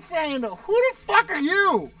 I'm saying, who the fuck are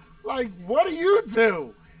you? Like, what do you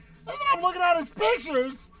do? And then I'm looking at his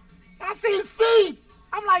pictures, and I see his feet.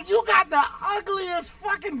 I'm like, you got the ugliest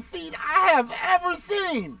fucking feet I have ever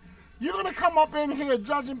seen. You're gonna come up in here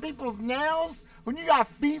judging people's nails when you got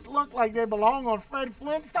feet look like they belong on Fred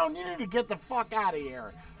Flintstone? You need to get the fuck out of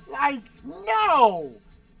here. Like, no,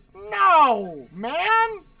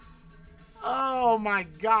 man. Oh my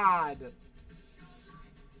God.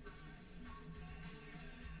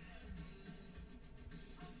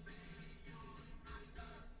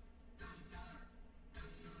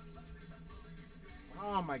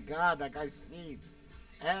 Oh my God, that guy's feet.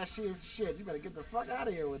 Ashy as shit. You better get the fuck out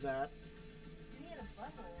of here with that. He had a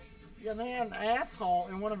butthole. Yeah, they had an asshole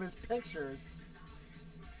in one of his pictures.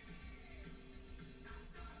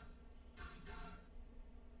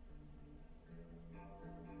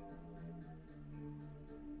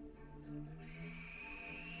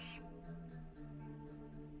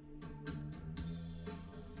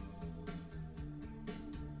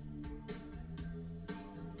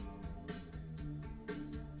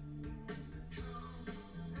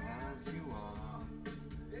 As you are,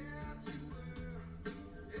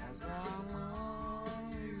 as I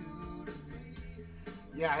want you to stay.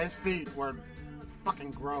 Yeah, his feet were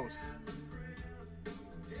fucking gross.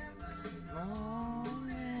 Oh,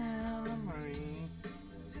 memory.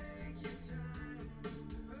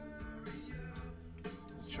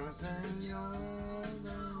 Choice and yours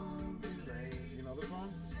don't be late. You know this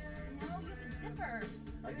song? No, you have a zipper.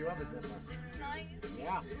 I do have a zipper. It's nice.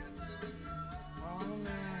 Yeah. Oh,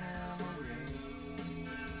 memory.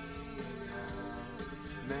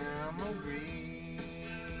 Memory.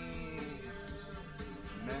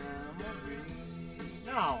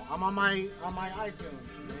 I'm on my iTunes.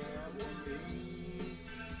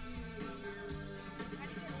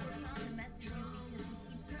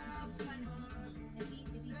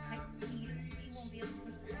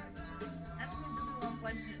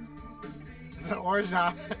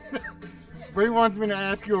 Orjan, Brie wants me to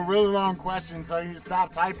ask you a really long question, so you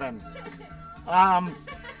stop typing. Can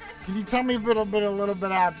you tell me a little bit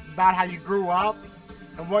about how you grew up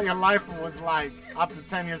and what your life was like up to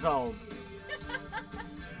 10 years old?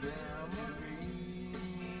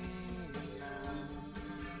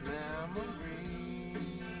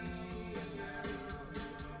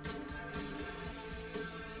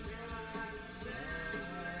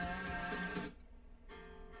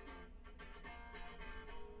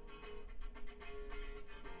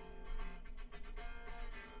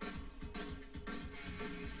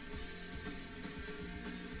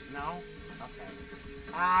 No? Okay.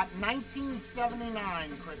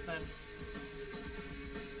 1979, Kristen.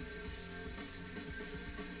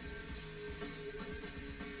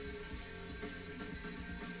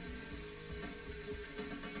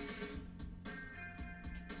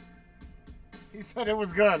 He said it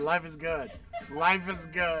was good. Life is good. Life is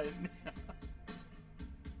good.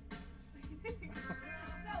 It's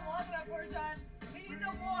not long enough, Orjan. We need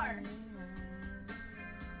no more.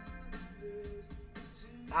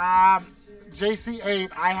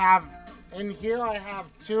 JC8, I have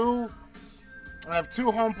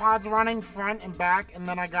two home pods running, front and back, and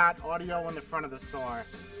then I got audio in the front of the store.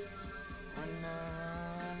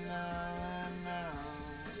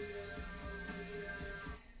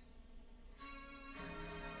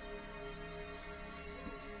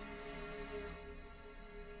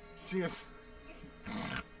 She is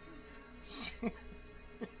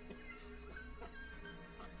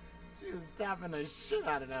tapping the shit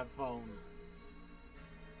out of that phone.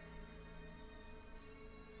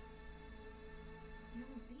 You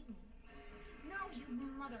almost beat me. No, you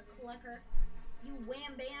mother clucker. You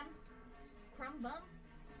wham bam. Crumb bum.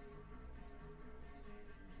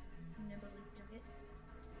 Nibbly took it.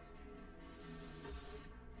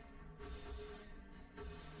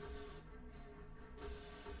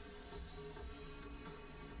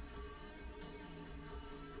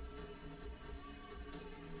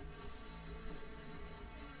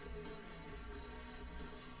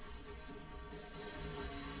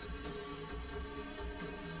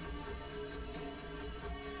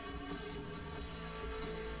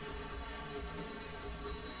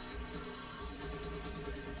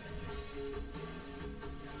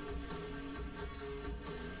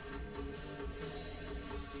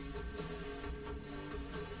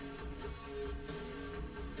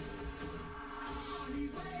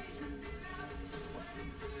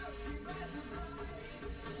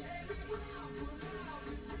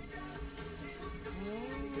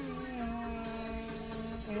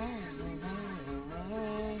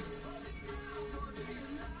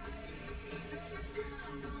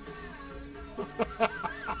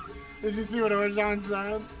 Did you see what Orjan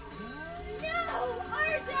said? No,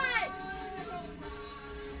 Orjan!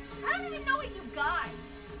 I don't even know what you got.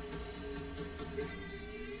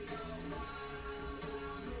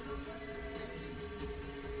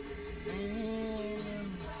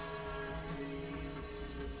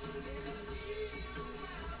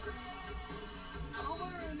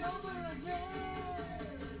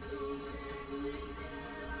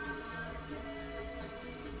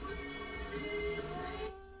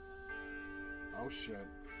 Oh shit.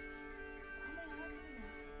 How many hearts we got?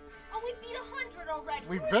 Oh, we beat 100 already.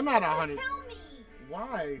 We've You were been at supposed 100. to tell me.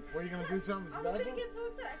 Why? Were you gonna do something I special? was gonna get so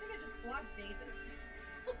excited. I think I just blocked David.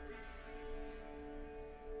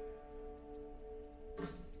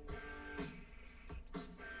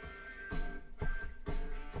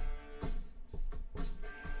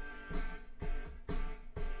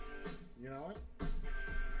 You know what?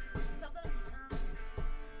 Something.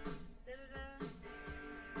 Da-da-da.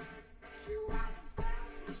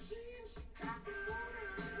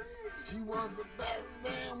 She was the best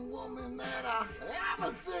damn woman that I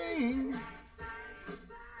ever seen.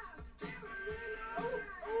 Ooh,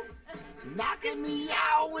 ooh. Knocking me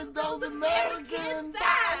out with those American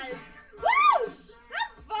thighs. Woo!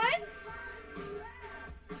 That's fun.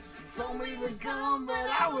 She told me to come, but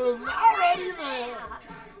I was already there.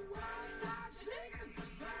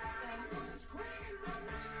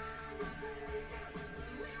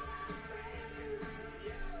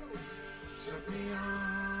 Shook me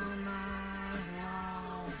all night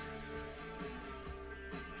long.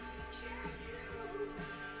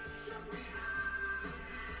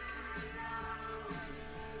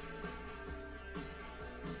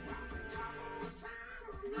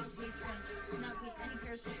 Not pay any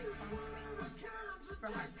parasitic sponsor me for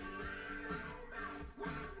hearts.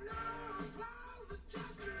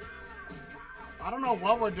 I don't know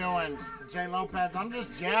what we're doing, Jay Lopez. I'm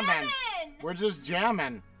just jamming. We're just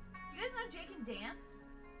jamming. You guys know Jay can dance?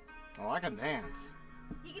 Oh, I can dance.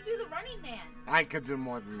 He can do the Running Man. I could do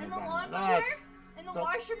more than And that. the lawnmower? And the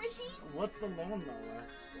washer machine? What's the lawnmower?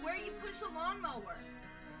 Where you push a lawnmower.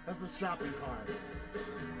 That's a shopping cart.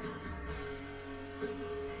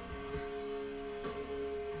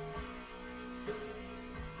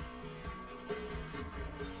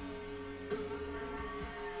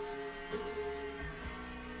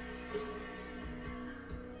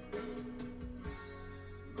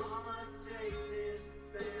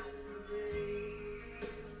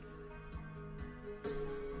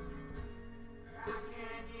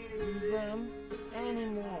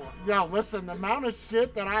 Anymore. Yo, listen, the amount of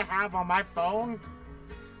shit that I have on my phone.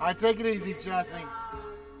 Alright, take it easy, Jesse.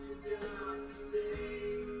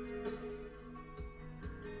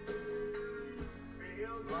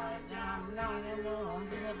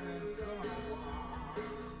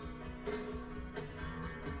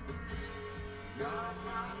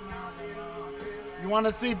 You want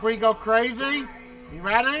to see Brie go crazy? You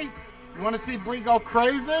ready? You want to see Brie go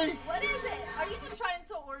crazy? What is it? Are you just trying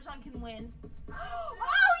so Orjan can win? Oh,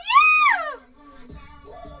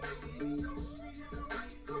 yeah!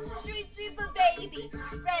 Sweet super baby,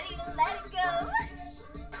 ready to let it go.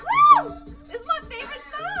 Woo! It's my favorite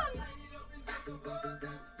song.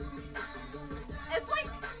 It's like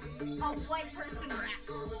a white person rap,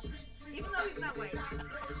 even though he's not white.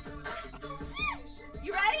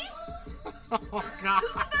 You ready? Oh, God. This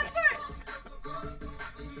is the best part.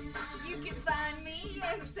 You can find me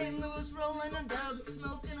in St. Louis rolling a dub,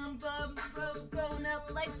 smoking on bub, rolling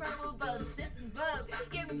up like purple bubs, sipping bub,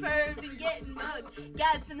 getting perved and getting mugged,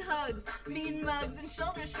 guts and hugs, mean mugs and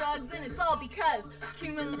shoulder shrugs, and it's all because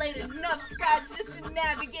accumulated enough scratch just to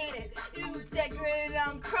navigate it. It's decorated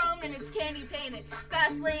on chrome and it's candy painted,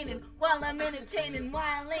 fast laning while I'm entertaining,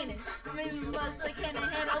 while laning. I'm in the buzz like Hannah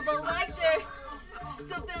Hannibal Lecter.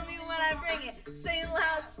 So feel me when I bring it. Say it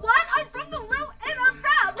loud. What? I'm from the Lou and I'm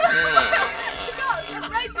proud.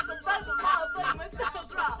 I'm righteous above the law, but my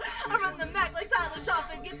style's raw. I run the Mac like Tyler Shaw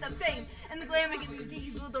and get the fame. And the glamour get me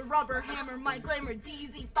D's with a rubber hammer. My glamour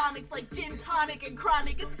DZ phonics like gin tonic and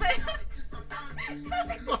chronic. It's bad.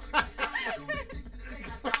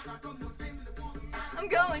 I'm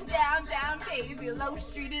going down, down, baby. Low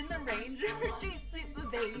street in the Ranger. Street super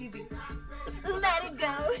baby. Let it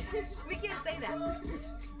go. We can't say that.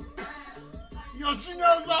 Yo, she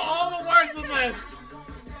knows all the words of this.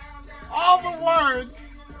 All the words.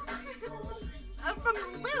 I'm from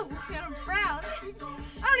Lou and I'm proud. I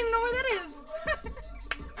don't even know where that is.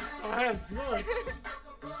 Oh, it's yours.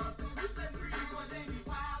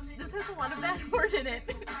 This has a lot of bad word in it.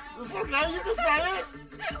 It's okay, you can say it.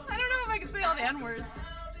 I don't know if I can say all the N-words.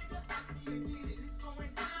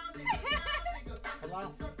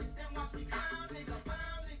 Hello?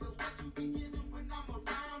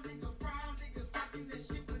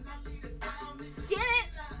 Get it?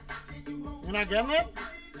 You're not getting it?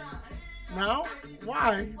 No?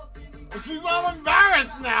 Why? She's all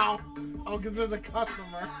embarrassed now. Oh, because there's a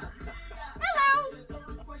customer. Hello.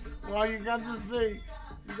 Well, you got to see.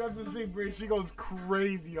 You got to see Brie. She goes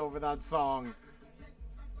crazy over that song.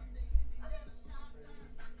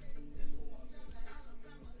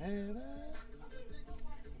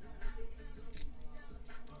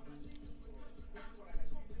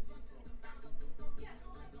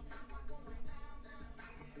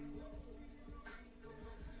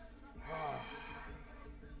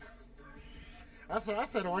 That's what I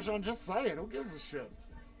said, Orjan. Just say it. Who gives a shit?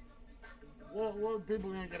 What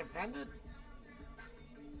people gonna get offended?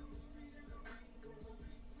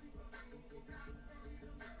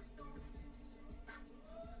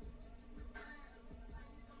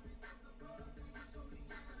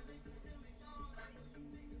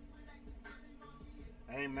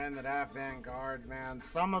 Amen to that, Vanguard, man.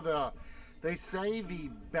 They say the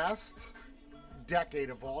best decade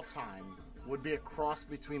of all time would be a cross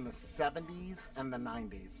between the 70s and the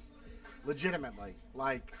 90s. Legitimately.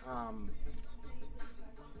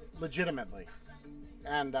 Legitimately.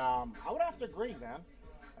 And I would have to agree, man.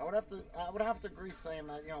 I would have to agree saying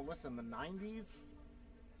that, listen, the 90s,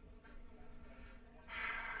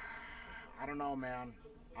 I don't know, man.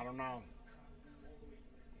 I don't know.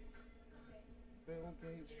 Bill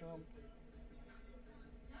Gates, Trump.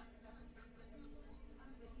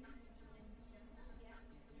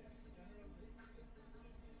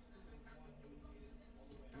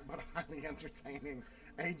 But highly entertaining.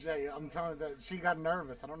 AJ, I'm telling you that she got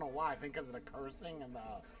nervous. I don't know why. I think because of the cursing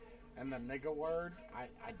and the nigga word. I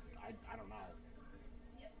don't know.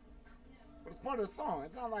 But it's part of the song.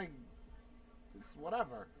 It's not like it's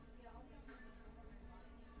whatever.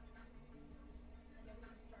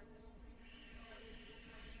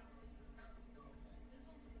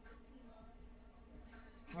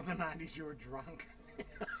 90s you were drunk.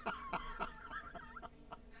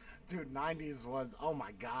 Dude, 90s was, oh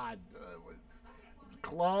my God.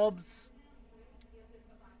 Clubs,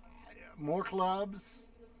 more clubs,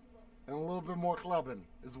 and a little bit more clubbing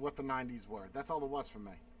is what the 90s were. That's all it was for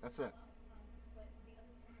me. That's it.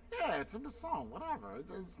 Yeah, it's in the song, whatever.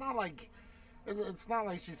 It's not like it's not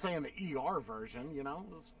like she's saying the ER version, you know?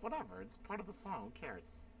 It's whatever. It's part of the song. Who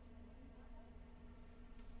cares?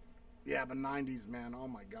 Yeah, but 90s, man. Oh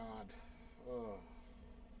my God. Ugh.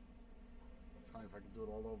 Tell me if I could do it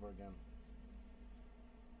all over again.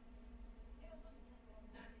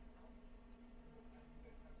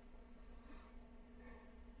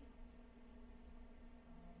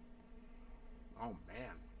 Oh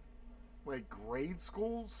man. Like grade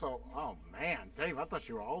school? So, oh man, Dave, I thought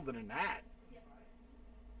you were older than that.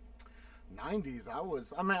 90s,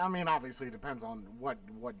 I mean, obviously it depends on what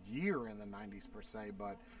year in the 90s per se,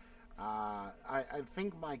 but I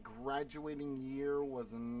think my graduating year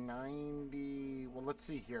was 90. Well, let's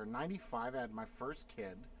see here. 95, I had my first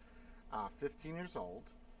kid, 15 years old,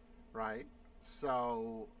 right?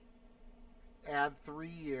 So add 3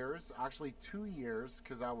 years, actually 2 years,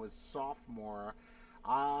 because I was sophomore.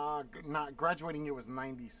 Not graduating year was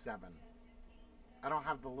 97. I don't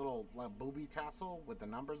have the little booby tassel with the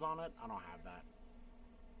numbers on it. I don't have that.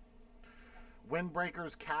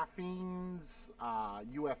 Windbreakers, caffeines,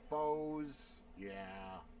 UFOs.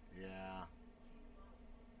 Yeah, yeah.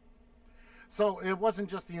 So it wasn't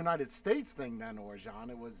just the United States thing then,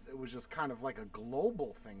 Orjan. It was just kind of like a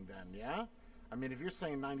global thing then, yeah? I mean, if you're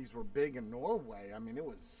saying 90s were big in Norway, I mean, it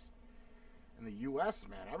was in the U.S.,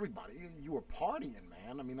 man. Everybody, you were partying,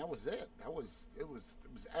 man. I mean, that was it. It was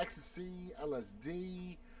ecstasy,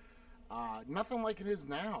 LSD, nothing like it is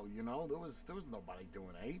now. You know, there was nobody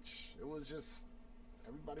doing H. It was just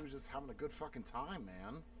everybody was just having a good fucking time,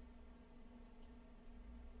 man.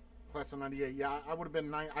 Class of '98. Yeah, I would have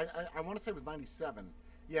been nine. I want to say it was '97.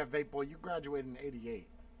 Yeah, Vape Boy, you graduated in '88.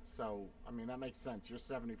 So I mean that makes sense. You're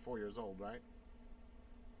 74 years old, right?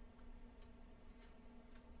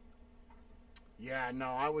 Yeah, no,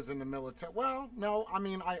 I was in the military. Well, no, I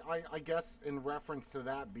mean, I guess in reference to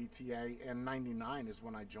that, BTA in '99 is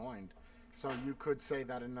when I joined. So you could say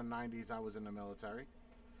that in the '90s I was in the military.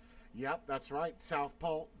 Yep, that's right. South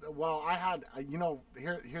Pole. Well, I had,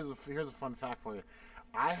 here's a fun fact for you.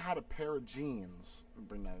 I had a pair of jeans. Let me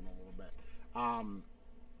bring that in a little bit. Um,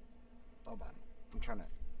 Hold on. I'm trying to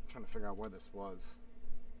figure out where this was.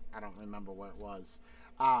 I don't remember where it was.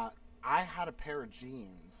 I had a pair of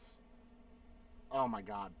jeans. Oh my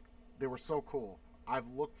God, they were so cool. I've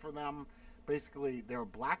looked for them. Basically, they were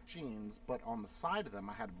black jeans, but on the side of them,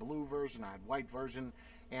 I had a blue version, I had white version,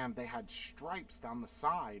 and they had stripes down the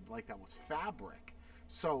side, like that was fabric.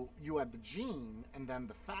 So you had the jean and then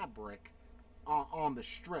the fabric on the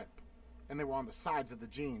strip, and they were on the sides of the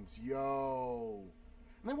jeans. Yo.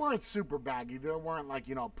 And they weren't super baggy. They weren't like,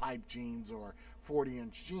 pipe jeans or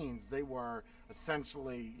 40-inch jeans. They were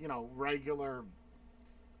essentially, regular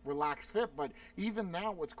relaxed fit. But even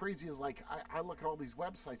now, what's crazy is like I look at all these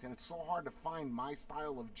websites and it's so hard to find my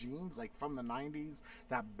style of jeans, like from the 90s,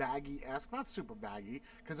 that baggy-esque, not super baggy,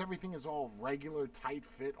 because everything is all regular tight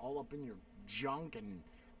fit, all up in your junk and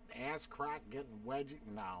ass crack getting wedgy.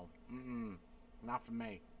 No, not for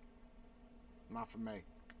me. Not for me.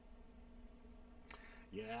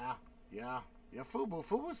 Yeah, yeah, yeah.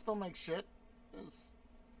 Fubu still makes shit. It's,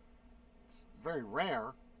 it's very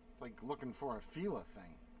rare. It's like looking for a Fila thing.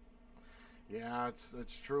 Yeah,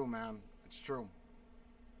 it's true, man. It's true.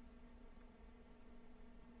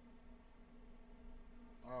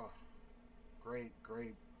 Oh, great,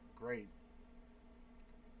 great, great,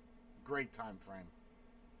 great time frame.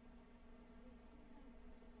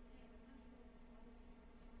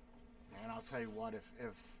 Man, I'll tell you what.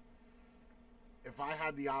 If I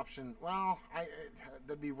had the option, well,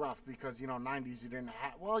 that'd be rough because 90s you didn't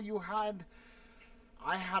have. Well, you had.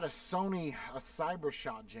 I had a Sony, a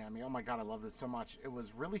Cybershot jammy. Oh my God, I loved it so much. It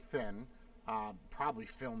was really thin, probably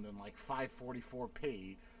filmed in like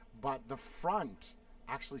 544p, but the front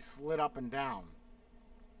actually slid up and down.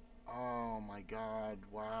 Oh my God!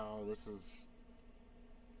 Wow, this is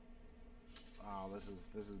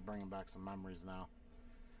bringing back some memories now.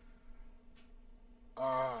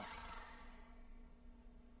 Uh,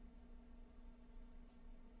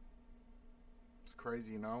 it's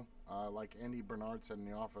crazy, like Andy Bernard said in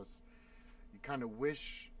The Office, you kind of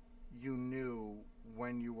wish you knew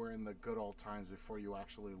when you were in the good old times before you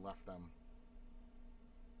actually left them.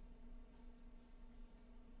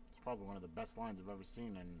 It's probably one of the best lines I've ever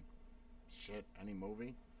seen in any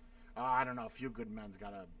movie. I don't know. A Few Good Men's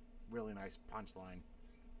got a really nice punchline.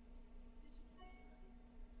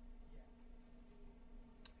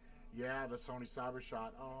 Yeah, the Sony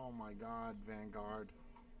Cybershot. Oh my God, Vanguard.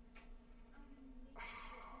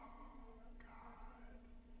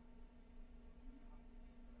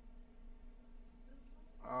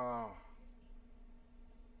 Oh,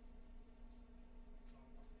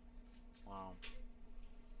 wow.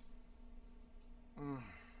 Mm,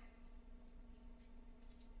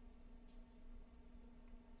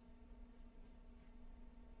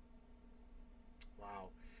 wow.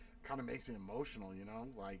 Kind of makes me emotional, you know?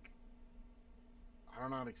 Like, I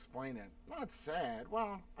don't know how to explain it. Not sad.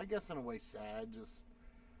 Well, I guess in a way sad. Just,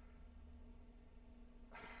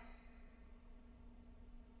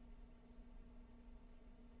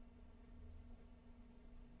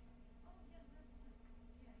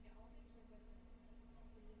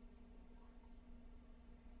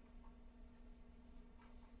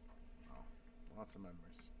 oh, lots of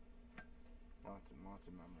memories. Lots and lots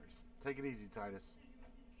of memories. Take it easy, Titus.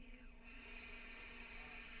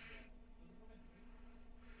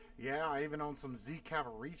 Yeah, I even own some Z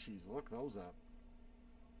Cavaricis. Look those up.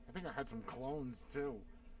 I think I had some clones too.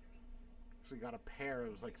 Actually got a pair.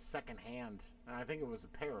 It was like second hand. And I think it was a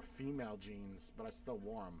pair of female jeans, but I still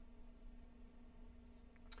wore them.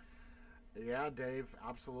 Yeah, Dave,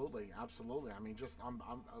 absolutely, absolutely. I mean, just I'm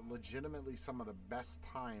legitimately some of the best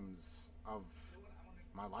times of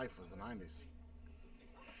my life was the '90s.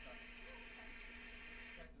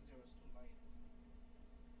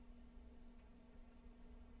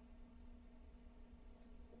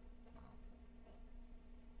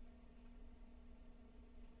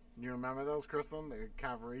 You remember those, Kristen? The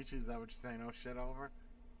Cavaricis? Is that what you're saying? No shit over.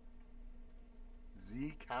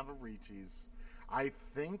 Z Cavaricis. I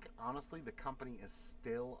think honestly the company is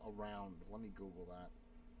still around. Let me Google that.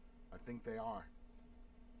 I think they are.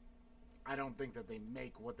 I don't think that they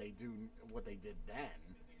make what they do, what they did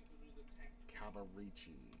then.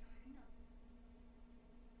 Cavarici.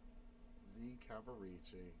 Z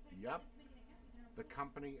Cavarici. Yep. The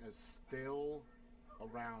company is still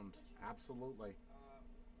around. Absolutely.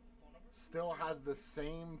 Still has the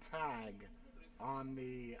same tag on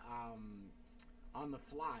the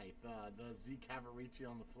fly. The Z Cavarici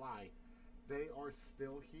on the fly. They are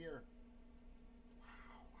still here.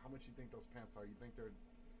 Wow. How much you think those pants are? You think they're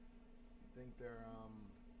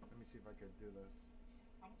let me see if I could do this.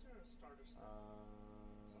 How much are starter set?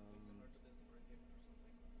 Something similar to this for a gift or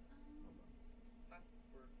something. Hold on. Not for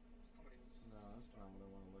somebody who's just No, that's not what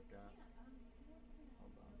I want to look at.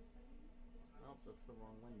 Hold on. Nope, that's the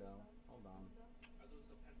wrong window. Hold on. Are those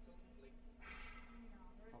the pencil like?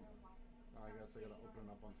 Hold on. Oh, I guess I gotta open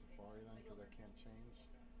it up on Safari then because I can't change.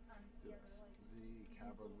 Okay. Do this. Z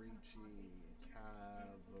Cavarici.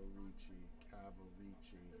 Cavarici.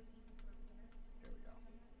 Cavarici. Here we go.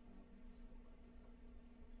 Let's go back to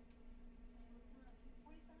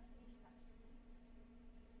that.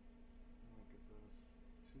 Look at this.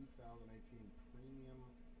 2018 premium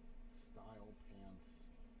style pants.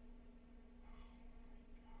 Oh my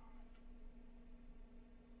god.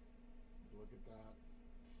 Look at that.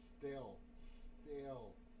 Still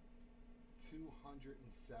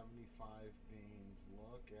 275 beans.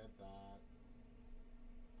 Look at that.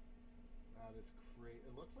 That is crazy.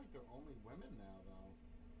 It looks like they're only women now, though.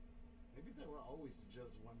 Maybe they were always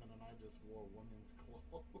just women and I just wore women's clothes.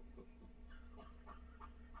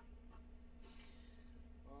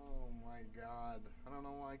 Oh my god. I don't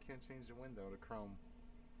know why I can't change the window to chrome.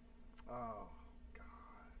 Oh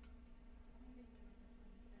god.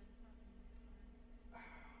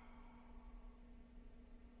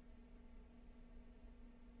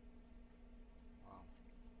 Wow.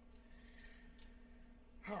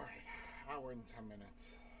 Alright. Hour and 10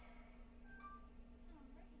 minutes.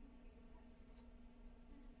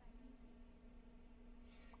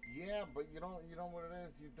 Yeah, but you know what it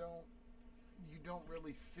is? You don't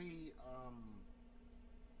really see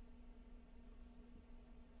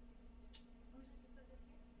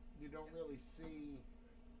you don't really see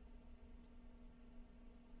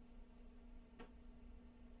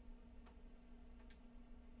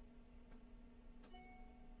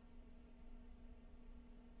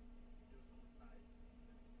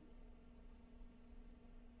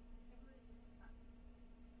Do it from the sides.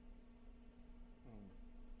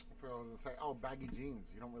 I forgot what I was gonna say. Oh, baggy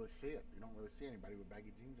jeans. You don't really see it. You don't really see anybody with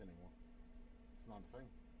baggy jeans anymore. It's not a thing.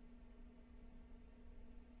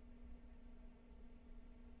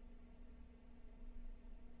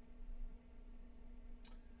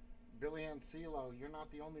 Billy Ancilo, you're not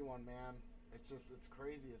the only one, man. It's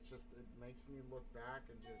crazy. It makes me look back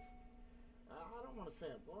and just, I don't want to say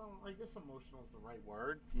it. Well, I guess emotional is the right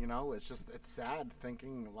word. You know, it's sad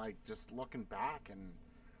thinking, like, just looking back and,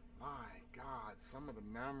 my God, some of the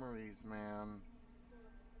memories, man.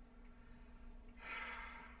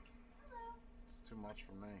 too much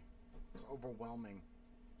for me. It's overwhelming.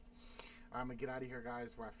 All right, I'm going to get out of here,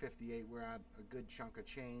 guys. We're at 58. We're at a good chunk of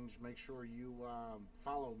change. Make sure you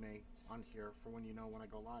follow me on here for when you know when I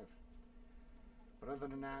go live. But other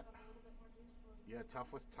than that, yeah,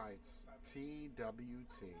 tough with tights.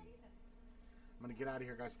 TWT. I'm going to get out of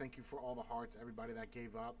here, guys. Thank you for all the hearts, everybody that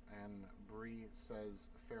gave up. And Brie says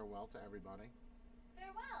farewell to everybody.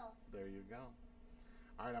 Farewell. There you go.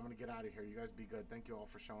 All right, I'm going to get out of here. You guys be good. Thank you all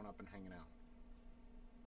for showing up and hanging out.